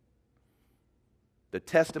 The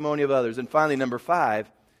testimony of others. And finally, number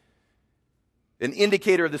 5, an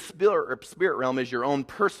indicator of the spirit realm is your own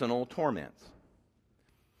personal torments.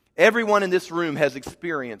 Everyone in this room has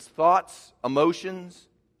experienced thoughts, emotions,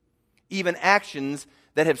 even actions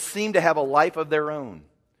that have seemed to have a life of their own.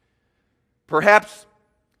 Perhaps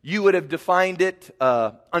you would have defined it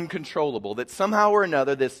uncontrollable, that somehow or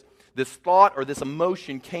another this thought or this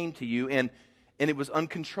emotion came to you and it was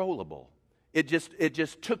uncontrollable. It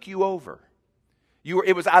just took you over.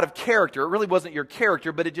 It was out of character. It really wasn't your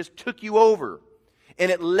character, but it just took you over.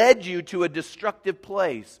 And it led you to a destructive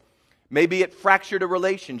place. Maybe it fractured a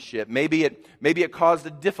relationship. Maybe it caused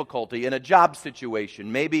a difficulty in a job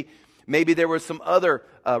situation. Maybe there was some other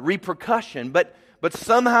repercussion. But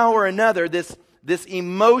somehow or another, this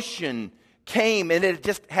emotion came and it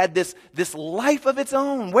just had this life of its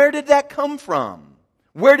own. Where did that come from?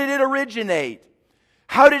 Where did it originate?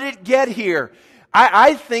 How did it get here?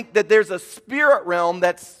 I think that there's a spirit realm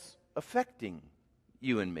that's affecting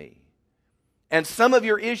you and me. And some of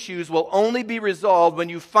your issues will only be resolved when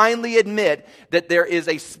you finally admit that there is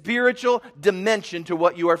a spiritual dimension to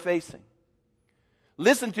what you are facing.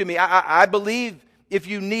 Listen to me. I believe if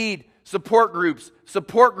you need support groups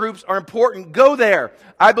are important. Go there.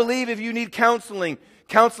 I believe if you need counseling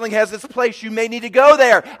has its place. You may need to go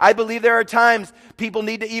there. I believe there are times people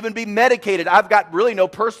need to even be medicated. I've got really no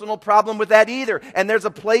personal problem with that either. And there's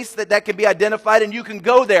a place that can be identified and you can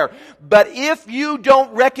go there. But if you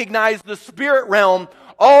don't recognize the spirit realm,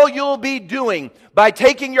 all you'll be doing by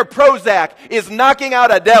taking your Prozac is knocking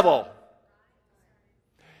out a devil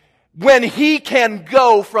when he can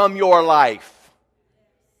go from your life.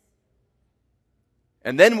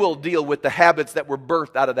 And then we'll deal with the habits that were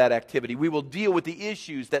birthed out of that activity. We will deal with the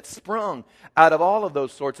issues that sprung out of all of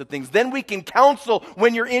those sorts of things. Then we can counsel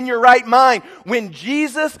when you're in your right mind. When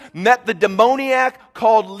Jesus met the demoniac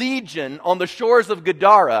called Legion on the shores of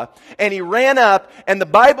Gadara, and he ran up, and the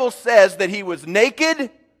Bible says that he was naked.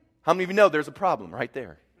 How many of you know there's a problem right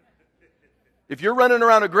there? If you're running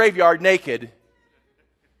around a graveyard naked,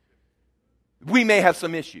 we may have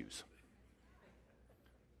some issues.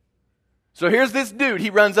 So here's this dude. He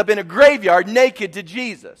runs up in a graveyard naked to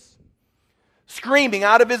Jesus, screaming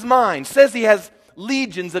out of his mind. Says he has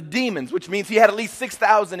legions of demons, which means he had at least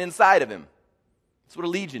 6,000 inside of him. That's what a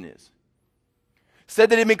legion is. Said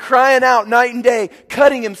that he'd been crying out night and day,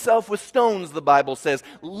 cutting himself with stones, the Bible says,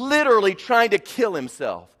 literally trying to kill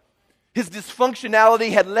himself. His dysfunctionality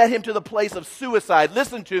had led him to the place of suicide.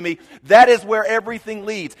 Listen to me, that is where everything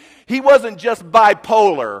leads. He wasn't just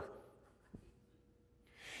bipolar.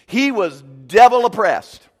 He was devil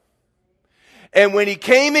oppressed. And when he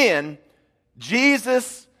came in,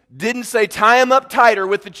 Jesus didn't say tie him up tighter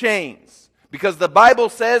with the chains, because the Bible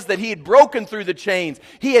says that he had broken through the chains.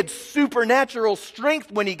 He had supernatural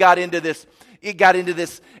strength when he got into this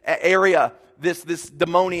area, this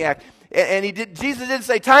demoniac. And Jesus didn't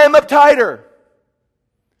say tie him up tighter.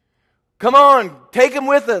 Come on, take him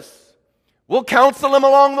with us. We'll counsel him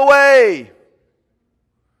along the way.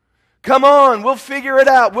 Come on, we'll figure it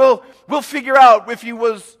out. We'll figure out if he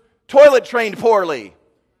was toilet trained poorly.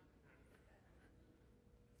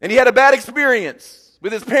 And he had a bad experience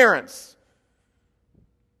with his parents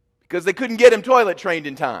because they couldn't get him toilet trained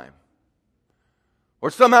in time. Or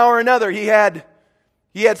somehow or another he had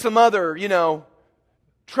some other,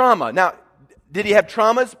 trauma. Now, did he have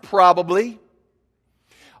traumas? Probably.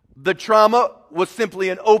 The trauma was simply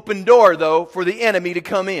an open door, though, for the enemy to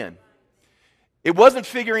come in. It wasn't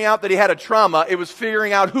figuring out that he had a trauma. It was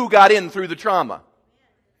figuring out who got in through the trauma.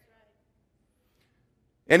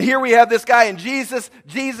 And here we have this guy, and Jesus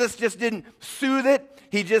just didn't soothe it.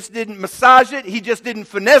 He just didn't massage it. He just didn't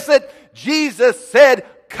finesse it. Jesus said,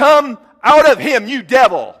 come out of him, you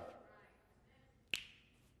devil.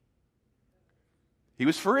 He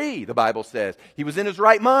was free, the Bible says. He was in his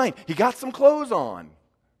right mind. He got some clothes on.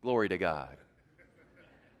 Glory to God.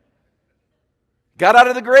 Got out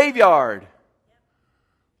of the graveyard.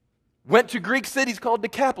 Went to Greek cities called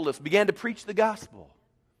Decapolis, began to preach the gospel.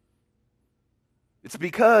 It's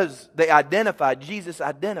because Jesus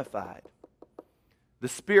identified the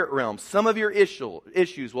spirit realm. Some of your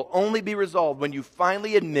issues will only be resolved when you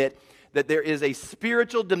finally admit that there is a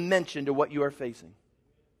spiritual dimension to what you are facing.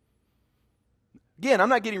 Again, I'm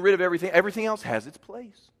not getting rid of everything. Everything else has its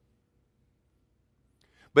place.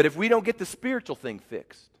 But if we don't get the spiritual thing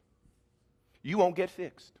fixed, you won't get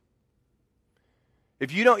fixed.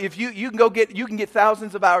 If you can get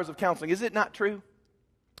thousands of hours of counseling. Is it not true?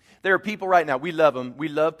 There are people right now, we love them. We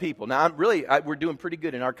love people. Now, we're doing pretty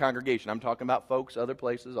good in our congregation. I'm talking about folks, other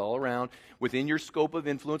places, all around, within your scope of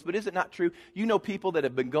influence. But is it not true? You know people that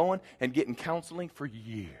have been going and getting counseling for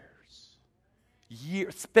years.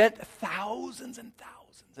 Spent thousands and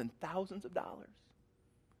thousands and thousands of dollars.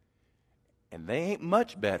 And they ain't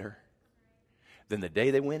much better than the day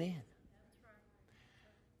they went in.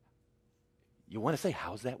 You want to say,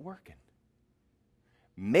 how's that working?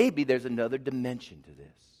 Maybe there's another dimension to this.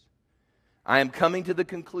 I am coming to the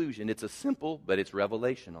conclusion. It's a simple, but it's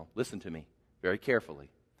revelational. Listen to me very carefully.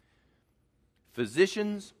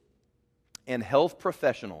 Physicians and health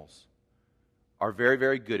professionals are very,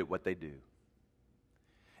 very good at what they do.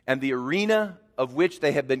 And the arena of which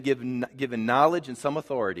they have been given knowledge and some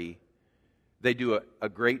authority, they do a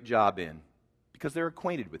great job in because they're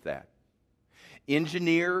acquainted with that.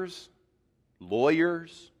 Engineers,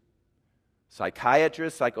 lawyers,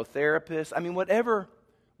 psychiatrists, psychotherapists,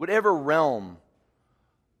 whatever realm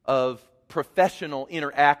of professional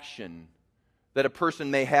interaction that a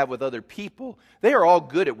person may have with other people, they are all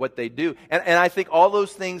good at what they do. And I think all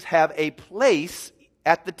those things have a place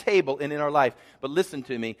at the table and in our life. But listen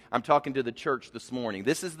to me, I'm talking to the church this morning.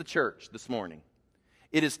 This is the church this morning.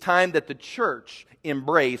 It is time that the church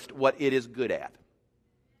embraced what it is good at.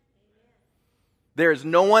 There is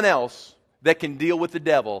no one else that can deal with the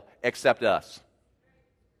devil except us.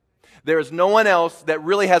 There is no one else that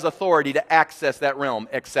really has authority to access that realm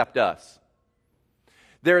except us.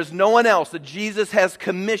 There is no one else that Jesus has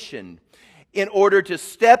commissioned in order to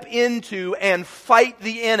step into and fight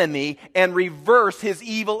the enemy and reverse his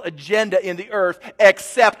evil agenda in the earth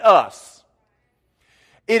except us.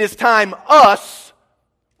 It is time us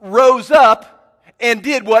rose up and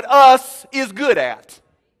did what us is good at.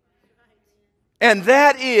 And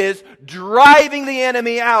that is driving the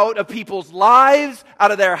enemy out of people's lives,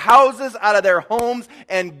 out of their houses, out of their homes,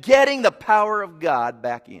 and getting the power of God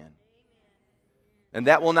back in. And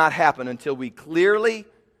that will not happen until we clearly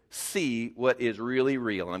see what is really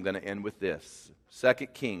real. And I'm going to end with this. 2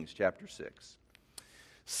 Kings chapter 6.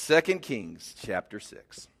 2 Kings chapter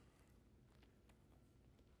 6.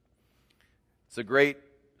 It's a great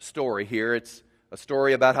story here. It's a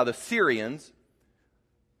story about how the Syrians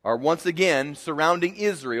are once again surrounding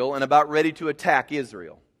Israel and about ready to attack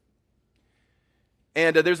Israel.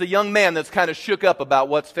 And there's a young man that's kind of shook up about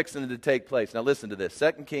what's fixing to take place. Now listen to this.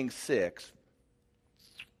 2 Kings 6,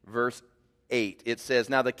 verse 8. It says,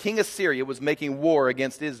 "Now the king of Syria was making war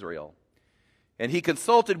against Israel. And he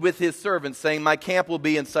consulted with his servants, saying, 'My camp will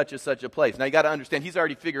be in such and such a place.'" Now you got to understand, he's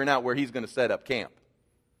already figuring out where he's going to set up camp.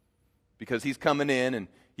 Because he's coming in and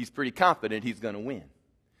he's pretty confident he's going to win.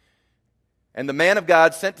 "And the man of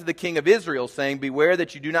God sent to the king of Israel, saying, 'Beware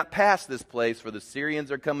that you do not pass this place, for the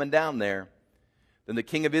Syrians are coming down there.' Then the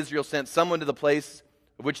king of Israel sent someone to the place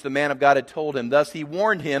of which the man of God had told him. Thus he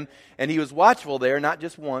warned him, and he was watchful there, not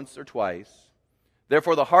just once or twice.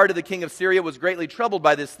 Therefore the heart of the king of Syria was greatly troubled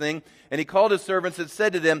by this thing, and he called his servants and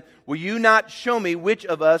said to them, 'Will you not show me which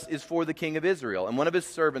of us is for the king of Israel?' And one of his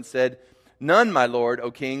servants said, 'None, my lord,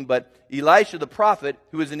 O king, but Elisha the prophet,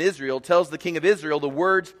 who is in Israel, tells the king of Israel the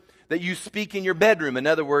words that you speak in your bedroom.'" In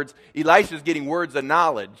other words, Elisha is getting words of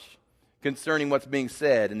knowledge concerning what's being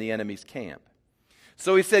said in the enemy's camp.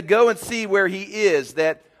 So he said, "Go and see where he is,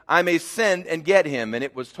 that I may send and get him." And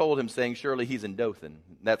it was told him, saying, "Surely he's in Dothan."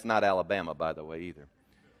 That's not Alabama, by the way, either.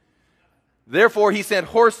 Therefore he sent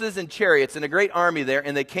horses and chariots and a great army there,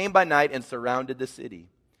 and they came by night and surrounded the city.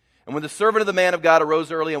 And when the servant of the man of God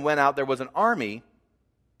arose early and went out, there was an army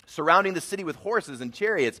surrounding the city with horses and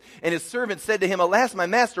chariots. And his servant said to him, "Alas, my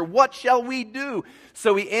master, what shall we do?"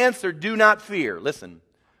 So he answered, "Do not fear." Listen,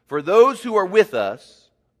 "For those who are with us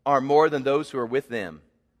are more than those who are with them."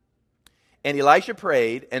 And Elisha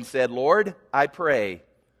prayed and said, "Lord, I pray,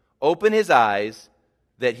 open his eyes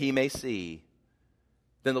that he may see."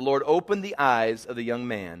 Then the Lord opened the eyes of the young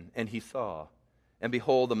man, and he saw. And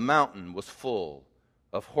behold, the mountain was full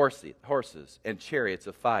of horses and chariots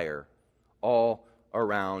of fire all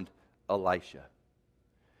around Elisha.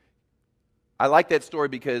 I like that story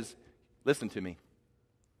because, listen to me,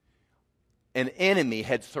 an enemy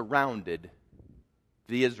had surrounded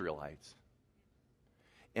the Israelites.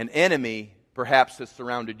 An enemy perhaps has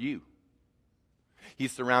surrounded you.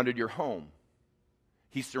 He's surrounded your home.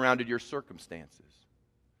 He's surrounded your circumstances.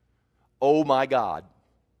 Oh my God.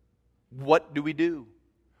 What do we do?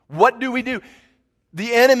 What do we do?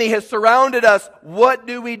 The enemy has surrounded us. What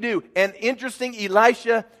do we do? And interesting,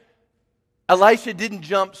 Elisha didn't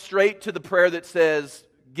jump straight to the prayer that says,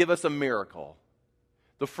 "Give us a miracle."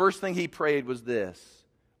 The first thing he prayed was this: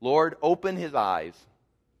 "Lord, open his eyes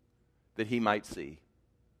that he might see."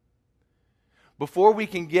 Before we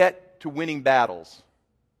can get to winning battles,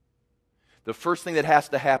 the first thing that has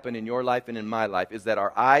to happen in your life and in my life is that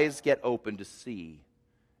our eyes get open to see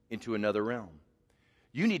into another realm.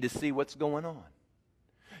 You need to see what's going on.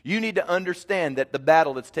 You need to understand that the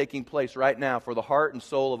battle that's taking place right now for the heart and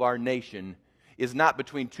soul of our nation is not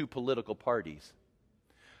between two political parties.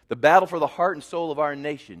 The battle for the heart and soul of our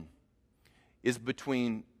nation is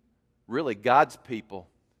between really God's people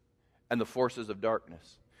and the forces of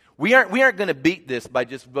darkness. We aren't going to beat this by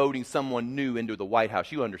just voting someone new into the White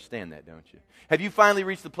House. You understand that, don't you? Have you finally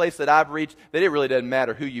reached the place that I've reached, that it really doesn't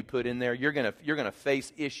matter who you put in there? You're going to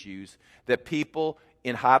face issues that people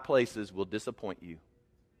in high places will disappoint you.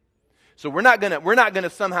 So we're not going to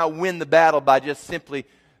somehow win the battle by just simply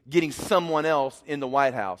getting someone else in the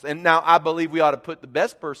White House. And now I believe we ought to put the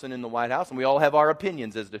best person in the White House, and we all have our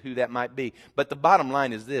opinions as to who that might be. But the bottom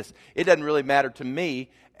line is this. It doesn't really matter to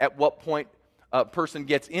me at what point a person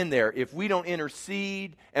gets in there. If we don't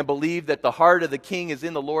intercede and believe that the heart of the king is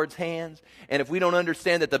in the Lord's hands, and if we don't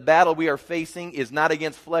understand that the battle we are facing is not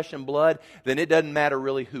against flesh and blood, then it doesn't matter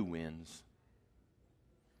really who wins.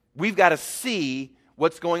 We've got to see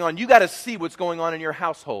what's going on. You got to see what's going on in your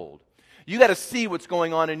household. You got to see what's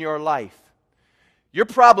going on in your life. Your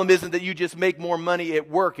problem isn't that you just make more money at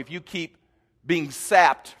work if you keep being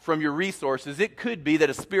sapped from your resources. It could be that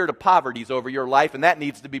a spirit of poverty is over your life, and that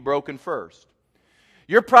needs to be broken first.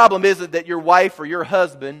 Your problem isn't that your wife or your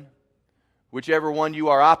husband, whichever one you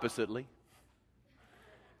are oppositely,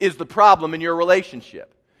 is the problem in your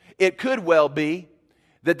relationship. It could well be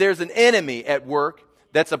that there's an enemy at work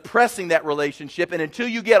that's oppressing that relationship, and until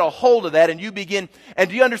you get a hold of that and you begin, and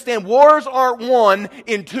do you understand, wars aren't won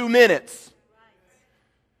in 2 minutes.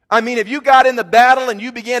 I mean, if you got in the battle and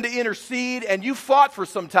you began to intercede and you fought for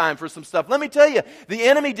some time for some stuff, let me tell you, the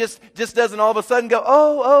enemy just doesn't all of a sudden go,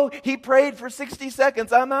 oh, he prayed for 60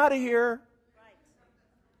 seconds, I'm out of here.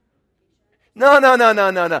 No.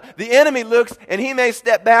 The enemy looks, and he may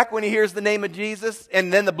step back when he hears the name of Jesus,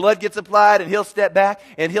 and then the blood gets applied, and he'll step back,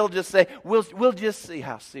 and he'll just say, we'll just see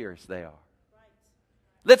how serious they are.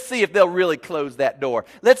 Let's see if they'll really close that door.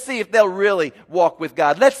 Let's see if they'll really walk with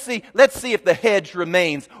God. Let's see if the hedge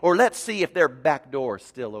remains, or let's see if their back door is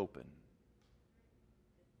still open.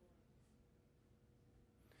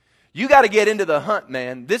 You got to get into the hunt,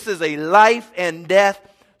 man. This is a life and death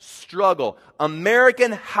struggle.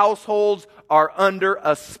 American households are under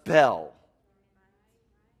a spell.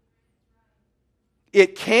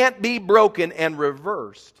 It can't be broken and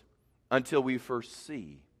reversed until we first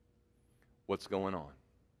see what's going on.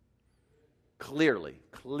 Clearly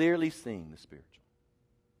seeing the spiritual.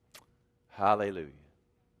 Hallelujah.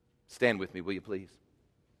 Stand with me, will you please?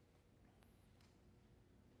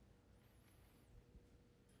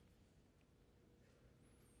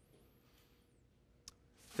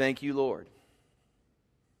 Thank you, Lord.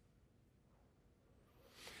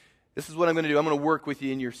 This is what I'm going to do. I'm going to work with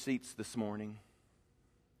you in your seats this morning.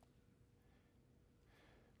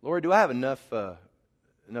 Lord, do I have enough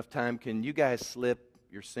time? Can you guys slip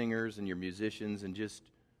your singers and your musicians and just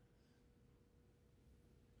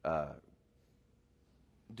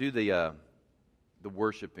do the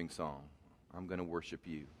worshiping song? I'm going to worship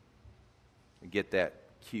you. And get that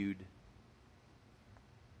cued.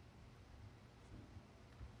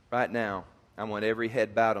 Right now, I want every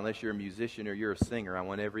head bowed, unless you're a musician or you're a singer. I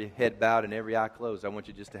want every head bowed and every eye closed. I want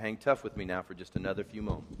you just to hang tough with me now for just another few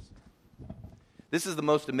moments. This is the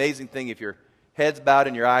most amazing thing. If your head's bowed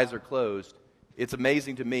and your eyes are closed, it's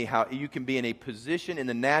amazing to me how you can be in a position in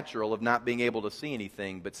the natural of not being able to see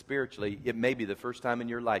anything, but spiritually, it may be the first time in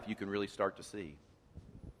your life you can really start to see.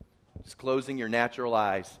 Just closing your natural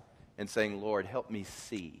eyes and saying, Lord, help me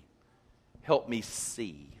see. Help me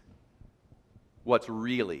see what's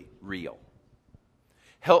really real.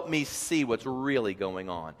 Help me see what's really going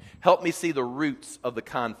on. Help me see the roots of the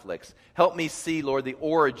conflicts. Help me see, Lord, the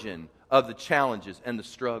origin of the challenges and the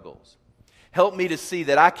struggles. Help me to see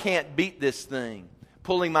that I can't beat this thing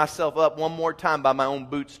pulling myself up one more time by my own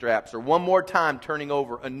bootstraps, or one more time turning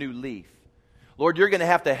over a new leaf. Lord, you're going to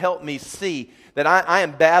have to help me see that I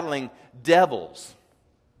am battling devils.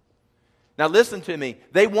 Now listen to me.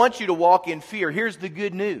 They want you to walk in fear. Here's the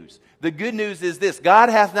good news. The good news is this: God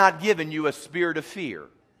hath not given you a spirit of fear,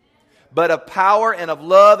 but of power and of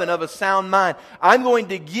love and of a sound mind. I'm going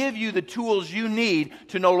to give you the tools you need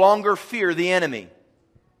to no longer fear the enemy.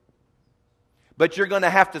 But you're going to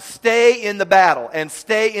have to stay in the battle and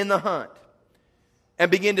stay in the hunt and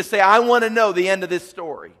begin to say, I want to know the end of this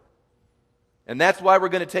story. And that's why we're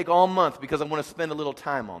going to take all month, because I want to spend a little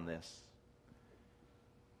time on this.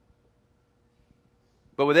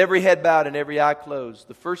 But with every head bowed and every eye closed,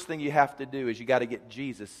 the first thing you have to do is you got to get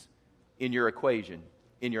Jesus in your equation,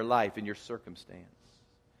 in your life, in your circumstance.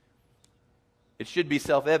 It should be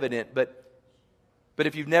self-evident, but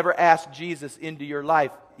if you've never asked Jesus into your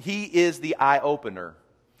life, He is the eye-opener.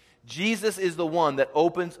 Jesus is the one that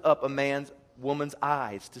opens up a woman's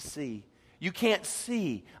eyes to see. You can't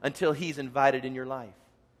see until He's invited in your life.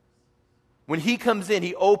 When He comes in,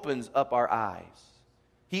 He opens up our eyes.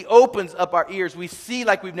 He opens up our ears. We see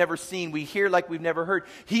like we've never seen. We hear like we've never heard.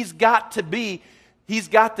 He's got to be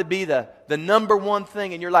the number one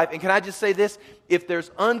thing in your life. And can I just say this? If there's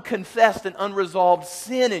unconfessed and unresolved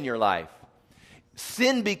sin in your life,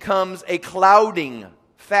 sin becomes a clouding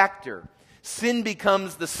factor. Sin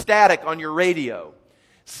becomes the static on your radio.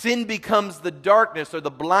 Sin becomes the darkness or the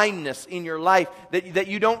blindness in your life that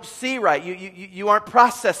you don't see right. You aren't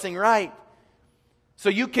processing right. So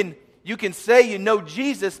you can say you know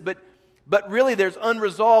Jesus, but really there's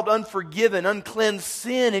unresolved, unforgiven, uncleansed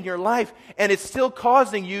sin in your life, and it's still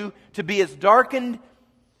causing you to be as darkened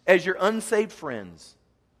as your unsaved friends.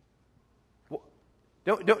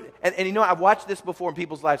 And you know, I've watched this before in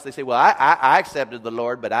people's lives. They say, well, I accepted the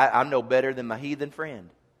Lord, but I'm no better than my heathen friend.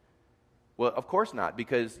 Well, of course not,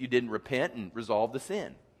 because you didn't repent and resolve the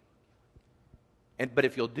sin. But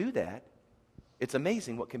if you'll do that, it's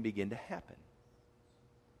amazing what can begin to happen.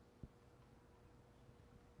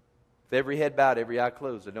 With every head bowed, every eye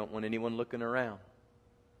closed, I don't want anyone looking around.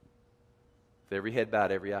 With every head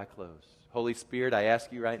bowed, every eye closed. Holy Spirit, I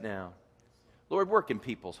ask you right now, Lord, work in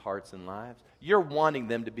people's hearts and lives. You're wanting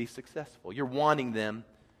them to be successful. You're wanting them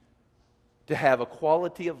to have a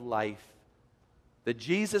quality of life that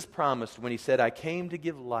Jesus promised when He said, I came to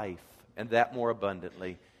give life, and that more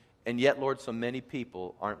abundantly. And yet, Lord, so many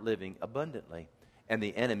people aren't living abundantly, and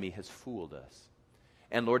the enemy has fooled us.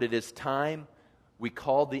 And Lord, it is time we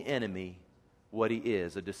call the enemy what he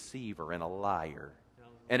is, a deceiver and a liar.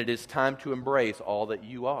 And it is time to embrace all that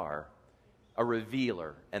you are, a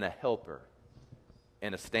revealer and a helper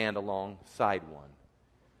and a stand alongside one.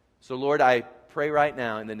 So Lord, I pray right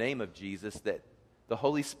now in the name of Jesus that the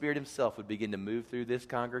Holy Spirit Himself would begin to move through this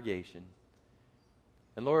congregation.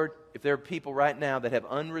 And Lord, if there are people right now that have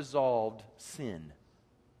unresolved sin,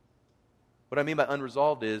 what I mean by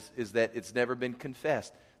unresolved is that it's never been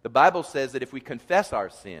confessed. The Bible says that if we confess our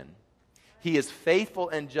sin, He is faithful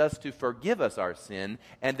and just to forgive us our sin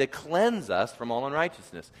and to cleanse us from all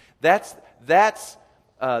unrighteousness. That's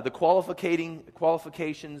the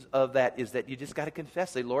qualifications of that is that you just got to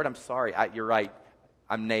confess. Say, Lord, I'm sorry. You're right.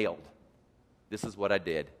 I'm nailed. This is what I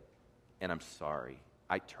did, and I'm sorry.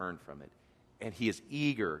 I turned from it. And He is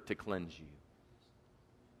eager to cleanse you.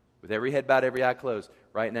 With every head bowed, every eye closed,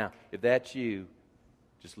 right now, if that's you,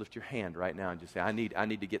 just lift your hand right now and just say, I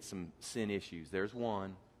need to get some sin issues. There's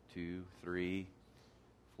 1, 2, 3,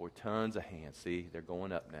 4, tons of hands. See, they're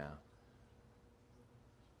going up now.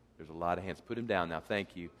 There's a lot of hands. Put them down now.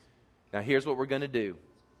 Thank you. Now, here's what we're going to do.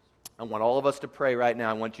 I want all of us to pray right now.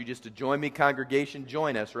 I want you just to join me, congregation.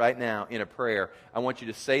 Join us right now in a prayer. I want you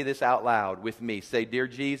to say this out loud with me. Say, Dear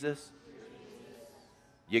Jesus,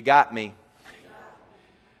 you got me.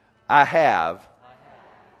 I have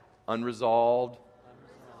unresolved,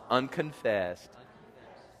 unconfessed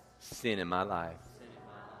sin in my life.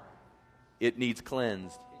 It needs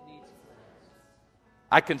cleansed.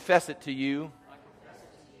 I confess it to you,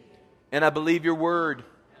 and I believe your word.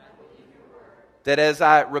 That as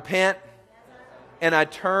I repent and I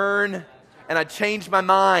turn and I change my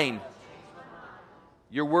mind,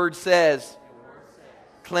 your word says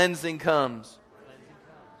cleansing comes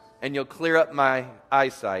and you'll clear up my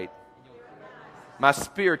eyesight, my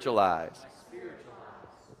spiritual eyes,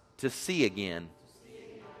 to see again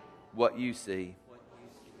what you see.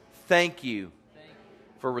 Thank you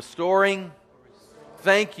for restoring.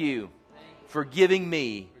 Thank you for giving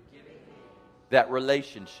me that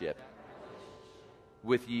relationship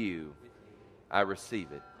with you. I receive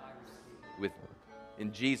it.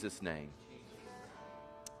 In Jesus' name.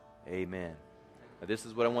 Amen. Now, this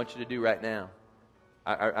is what I want you to do right now.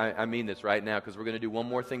 I mean this right now, because we're going to do one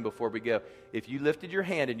more thing before we go. If you lifted your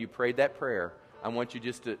hand and you prayed that prayer, I want you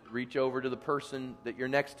just to reach over to the person that you're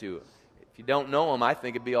next to. If you don't know them, I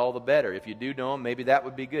think it'd be all the better. If you do know them, maybe that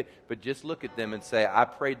would be good. But just look at them and say, I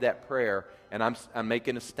prayed that prayer, and I'm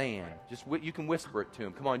making a stand. You can whisper it to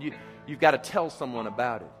them. Come on, you've got to tell someone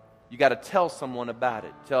about it. You got to tell someone about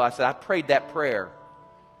it. I said, I prayed that prayer.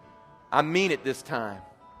 I mean it this time.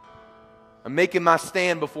 I'm making my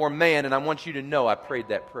stand before man, and I want you to know I prayed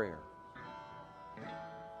that prayer.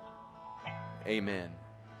 Amen.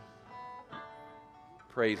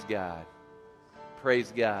 Praise God.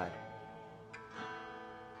 Praise God.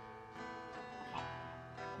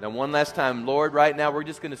 Now, one last time, Lord, right now we're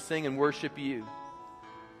just going to sing and worship you.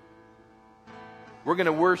 We're going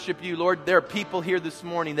to worship you, Lord. There are people here this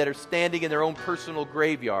morning that are standing in their own personal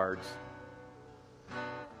graveyards.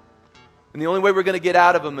 And the only way we're going to get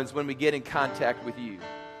out of them is when we get in contact with you.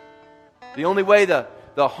 The only way the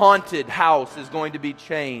haunted house is going to be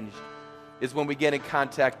changed is when we get in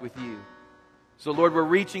contact with you. So, Lord, we're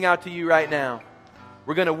reaching out to you right now.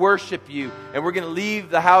 We're going to worship you, and we're going to leave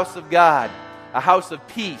the house of God, a house of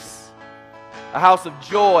peace, a house of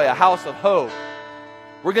joy, a house of hope.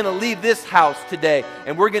 We're going to leave this house today,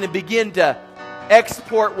 and we're going to begin to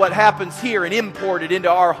export what happens here and import it into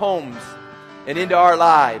our homes and into our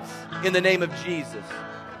lives in the name of Jesus.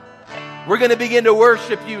 We're going to begin to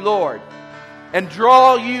worship you, Lord. and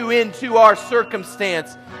draw you into our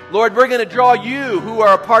circumstance. Lord, we're going to draw you who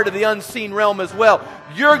are a part of the unseen realm as well.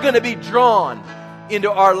 You're going to be drawn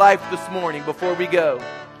into our life this morning before we go.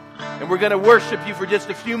 And we're going to worship you for just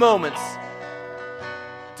a few moments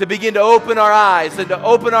to begin to open our eyes and to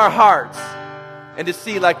open our hearts and to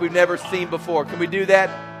see like we've never seen before. Can we do that?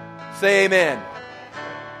 Say amen.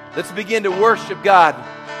 Let's begin to worship God.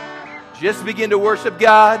 Just begin to worship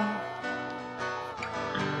God.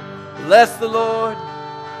 Bless the Lord.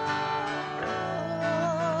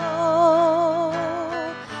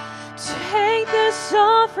 Take this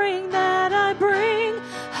offering that I bring.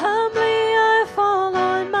 Humbly I fall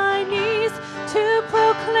on my knees to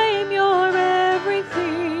proclaim your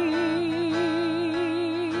everything.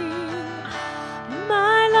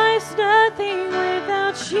 My life's nothing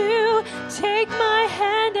without you. Take my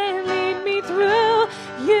hand and lead me through.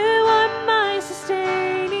 You are my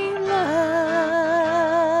sustaining love.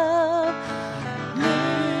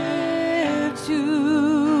 Live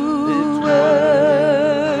to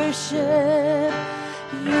worship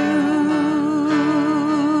you.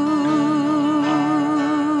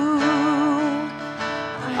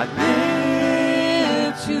 I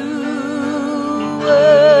live to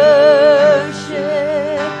worship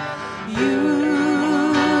you.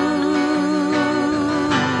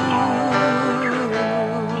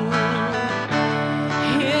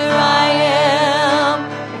 Here I am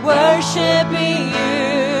worshiping you.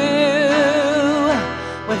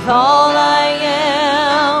 With all I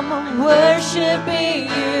am worshiping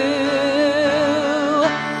you.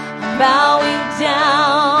 Bowing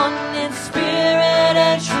down in spirit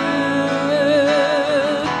and truth.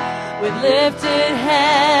 With lifted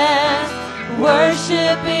hands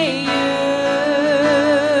worshiping you.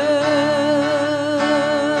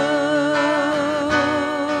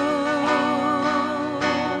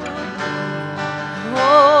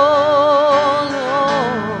 Oh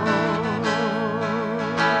Lord,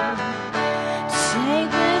 take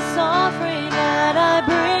this offering that I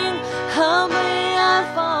bring. Humbly I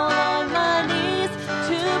fall on my knees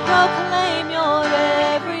to proclaim your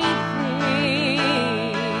everything.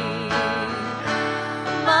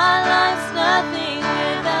 My life's nothing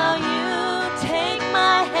without you. Take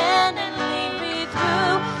my hand and lead me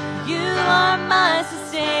through. You are my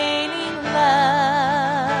sustaining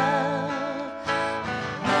love.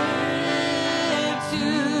 Live to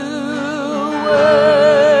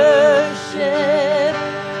worship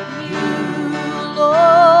you,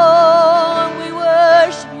 Lord. We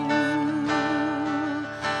worship you.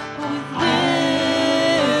 We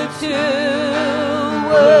live to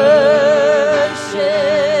worship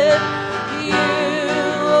you.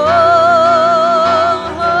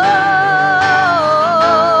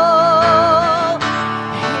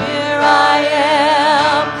 Here I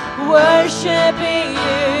am worshiping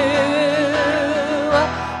you.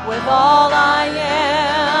 With all I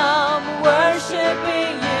am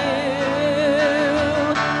worshiping you.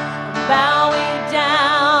 Bowing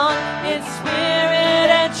down in spirit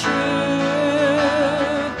and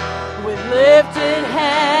truth. With lifted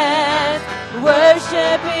hands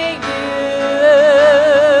worshiping you.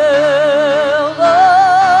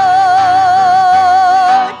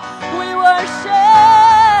 Lord, we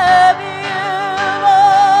worship you,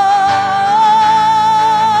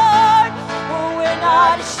 Lord. We're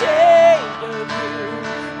not ashamed of you.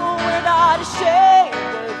 We're not ashamed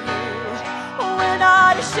of you. We're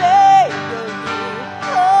not ashamed of you.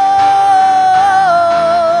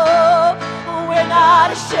 Oh, we're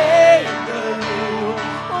not ashamed of you.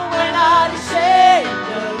 We're not ashamed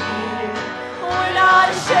of you. We're not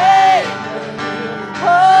ashamed of you.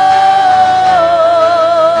 Oh,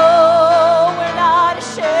 we're not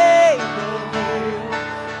ashamed of you.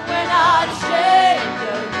 We're not ashamed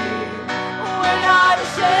of you. We're not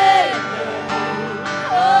ashamed of you.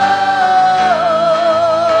 Oh,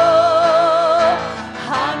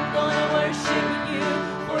 I'm gonna worship you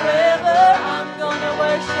forever. I'm gonna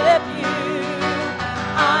worship you.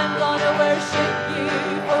 I'm gonna worship you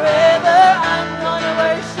forever. I'm gonna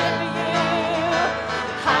worship you.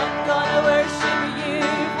 I'm gonna worship you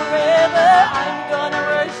forever. I'm gonna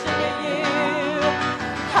worship you.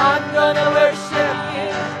 I'm gonna worship you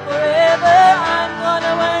forever. I'm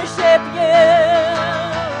gonna worship you.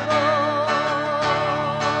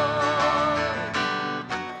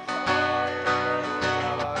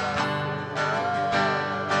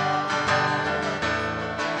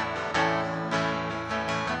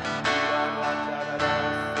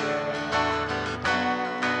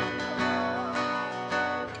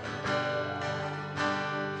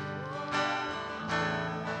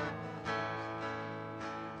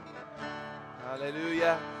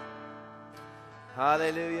 Hallelujah.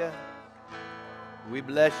 Hallelujah. We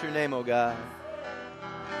bless your name, oh God.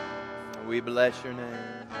 We bless your name.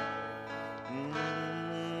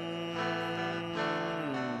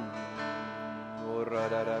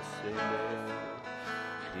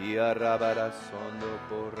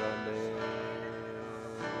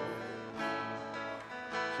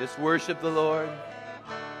 Just worship the Lord.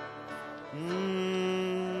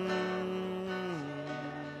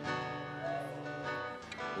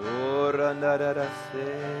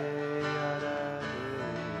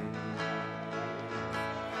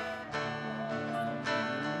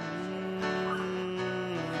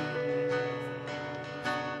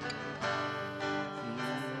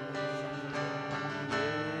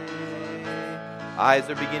 Eyes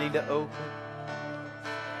are beginning to open.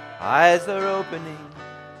 Eyes are opening.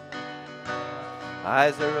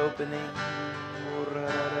 Eyes are opening.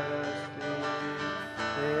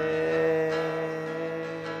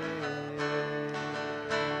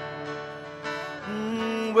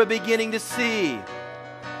 We're beginning to see.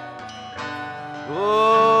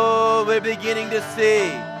 Oh, we're beginning to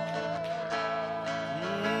see.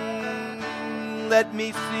 Let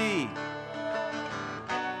me see.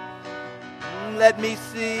 Let me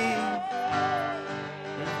see.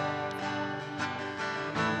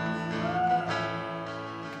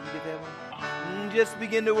 Just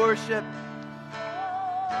begin to worship.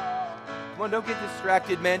 Come on, don't get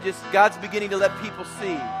distracted, man. Just God's beginning to let people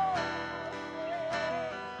see.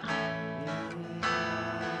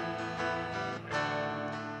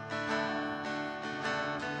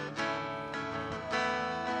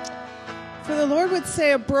 For the Lord would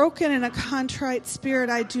say, a broken and a contrite spirit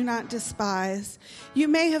I do not despise. You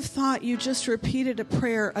may have thought you just repeated a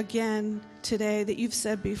prayer again today that you've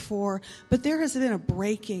said before, but there has been a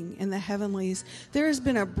breaking in the heavenlies. There has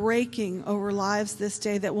been a breaking over lives this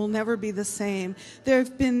day that will never be the same. There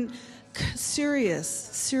have been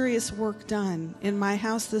serious work done in my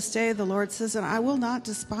house this day, the Lord says, and I will not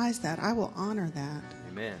despise that. I will honor that.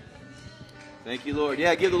 Amen. Thank you, Lord.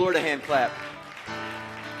 Yeah, give the Lord a hand clap.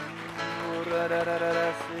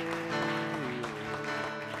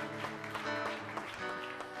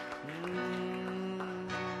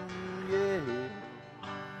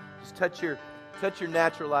 Just touch your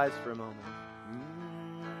natural eyes for a moment.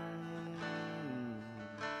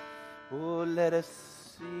 Oh, let us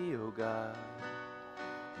see, oh God.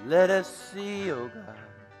 Let us see, oh God.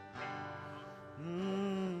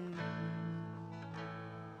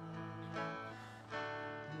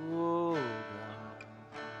 Oh God.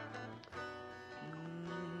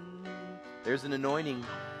 There's an anointing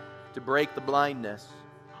to break the blindness.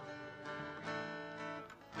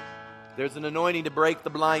 There's an anointing to break the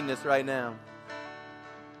blindness right now.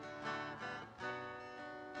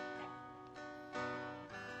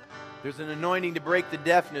 There's an anointing to break the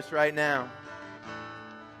deafness right now.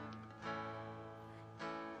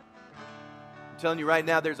 I'm telling you right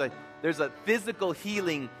now, there's a physical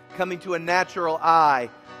healing coming to a natural eye,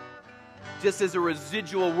 just as a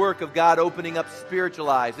residual work of God opening up spiritual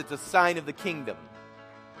eyes. It's a sign of the kingdom.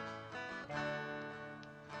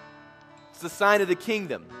 It's a sign of the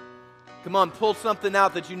kingdom. Come on, pull something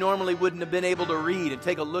out that you normally wouldn't have been able to read and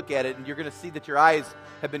take a look at it, and you're going to see that your eyes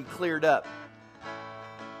have been cleared up.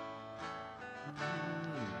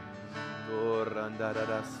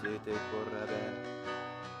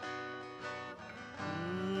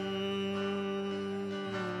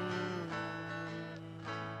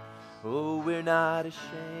 Oh, we're not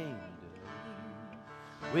ashamed of you.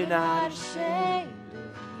 We're not ashamed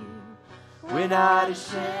of you. We're not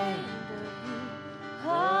ashamed of you.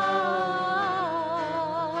 Oh,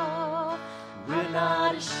 we're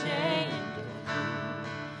not ashamed of you.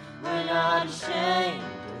 We're not ashamed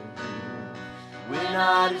of you. We're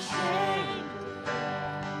not ashamed of you.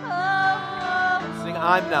 Oh, sing,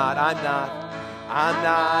 I'm not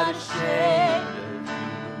ashamed of you.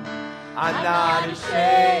 I'm not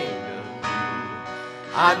ashamed.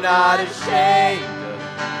 I'm not ashamed of you.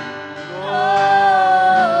 Oh,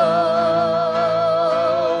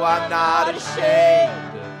 I'm not ashamed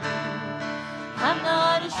of you. I'm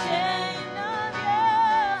not ashamed of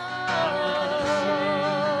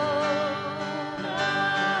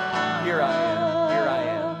you. Here I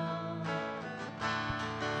am.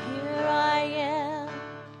 Here I am,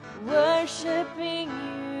 worshiping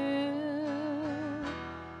you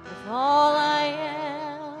with all I am.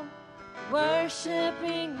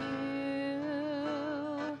 Worshiping you,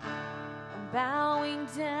 I'm bowing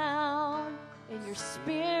down in your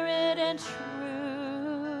spirit and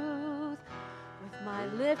truth, with my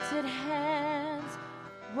lifted hands,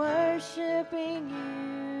 worshiping you.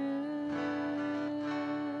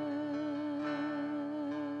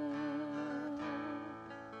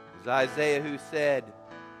 It was Isaiah who said,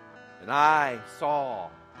 "And I saw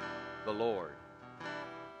the Lord.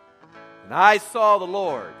 And I saw the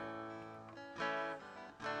Lord."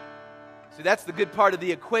 See, that's the good part of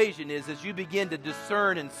the equation, is as you begin to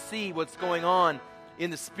discern and see what's going on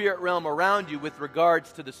in the spirit realm around you with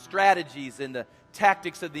regards to the strategies and the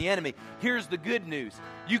tactics of the enemy. Here's the good news.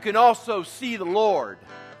 You can also see the Lord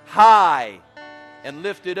high and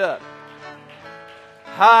lifted up.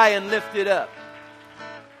 High and lifted up.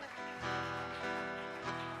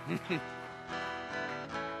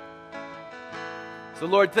 So,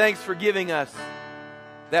 Lord, thanks for giving us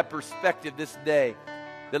that perspective this day.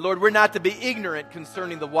 That, Lord, we're not to be ignorant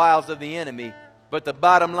concerning the wiles of the enemy, but the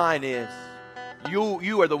bottom line is,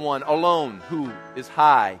 you are the one alone who is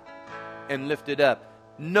high and lifted up.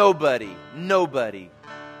 Nobody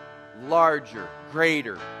larger,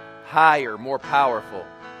 greater, higher, more powerful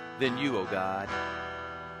than you, oh God.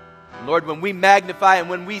 And Lord, when we magnify and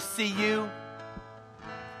when we see you,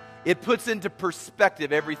 it puts into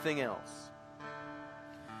perspective everything else.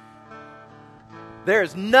 There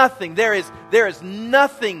is nothing,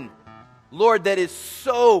 Lord, that is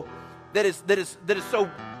so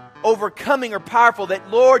overcoming or powerful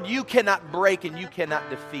that, Lord, you cannot break and you cannot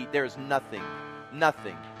defeat. There is nothing. No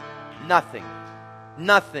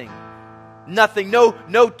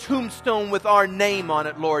tombstone with our name on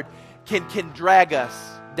it, Lord, can drag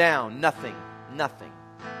us down. Nothing.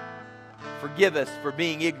 Forgive us for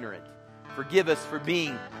being ignorant. Forgive us for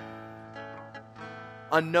being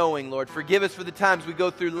unknowing, Lord. Forgive us for the times we go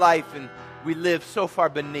through life and we live so far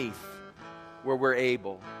beneath where we're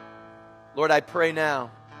able. Lord, I pray now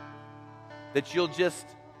that you'll just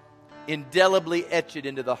indelibly etch it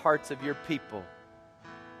into the hearts of your people.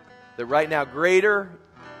 That right now, greater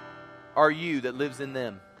are you that lives in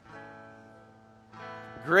them.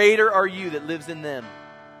 Greater are you that lives in them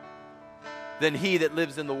than he that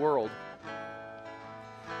lives in the world.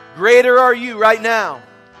 Greater are you right now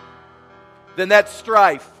than that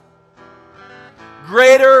strife.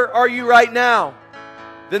 Greater are you right now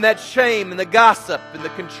than that shame and the gossip and the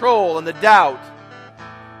control and the doubt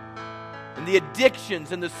and the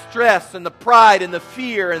addictions and the stress and the pride and the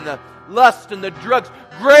fear and the lust and the drugs.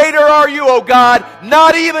 Greater are you, oh God,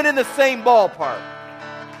 not even in the same ballpark.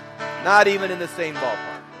 Not even in the same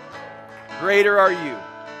ballpark. Greater are you.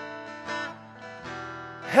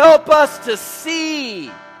 Help us to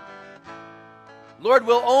see. Lord,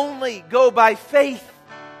 we'll only go by faith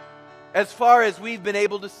as far as we've been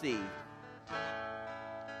able to see.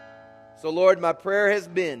 So, Lord, my prayer has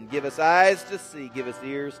been, give us eyes to see, give us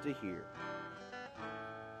ears to hear.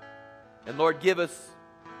 And, Lord, give us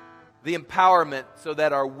the empowerment so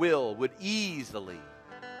that our will would easily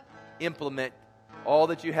implement all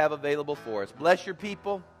that you have available for us. Bless your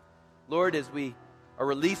people. Lord, as we are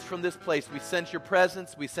released from this place, we sense your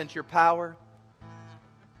presence, we sense your power.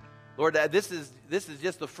 Lord, this is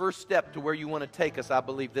just the first step to where you want to take us, I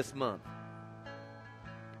believe, this month.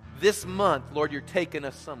 This month, Lord, you're taking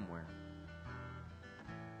us somewhere.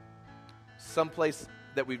 Someplace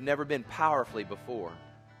that we've never been powerfully before.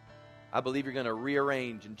 I believe you're going to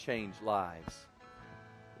rearrange and change lives.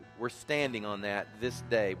 We're standing on that this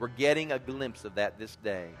day. We're getting a glimpse of that this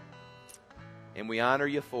day. And we honor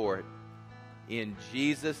you for it. In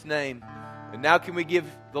Jesus' name. And now can we give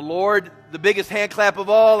the Lord the biggest hand clap of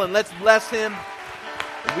all, and let's bless him,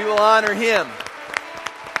 and we will honor him.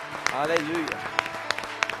 Hallelujah.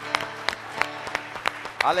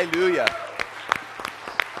 Hallelujah.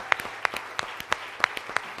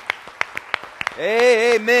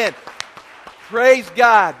 Amen. Praise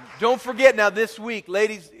God. Don't forget now this week,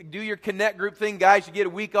 ladies, do your connect group thing. Guys, you get a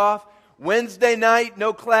week off. Wednesday night,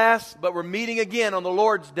 no class, but we're meeting again on the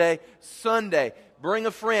Lord's Day, Sunday. Bring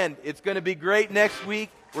a friend. It's going to be great next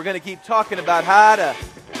week. We're going to keep talking about how to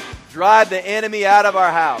drive the enemy out of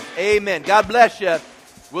our house. Amen. God bless you.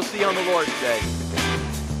 We'll see you on the Lord's Day.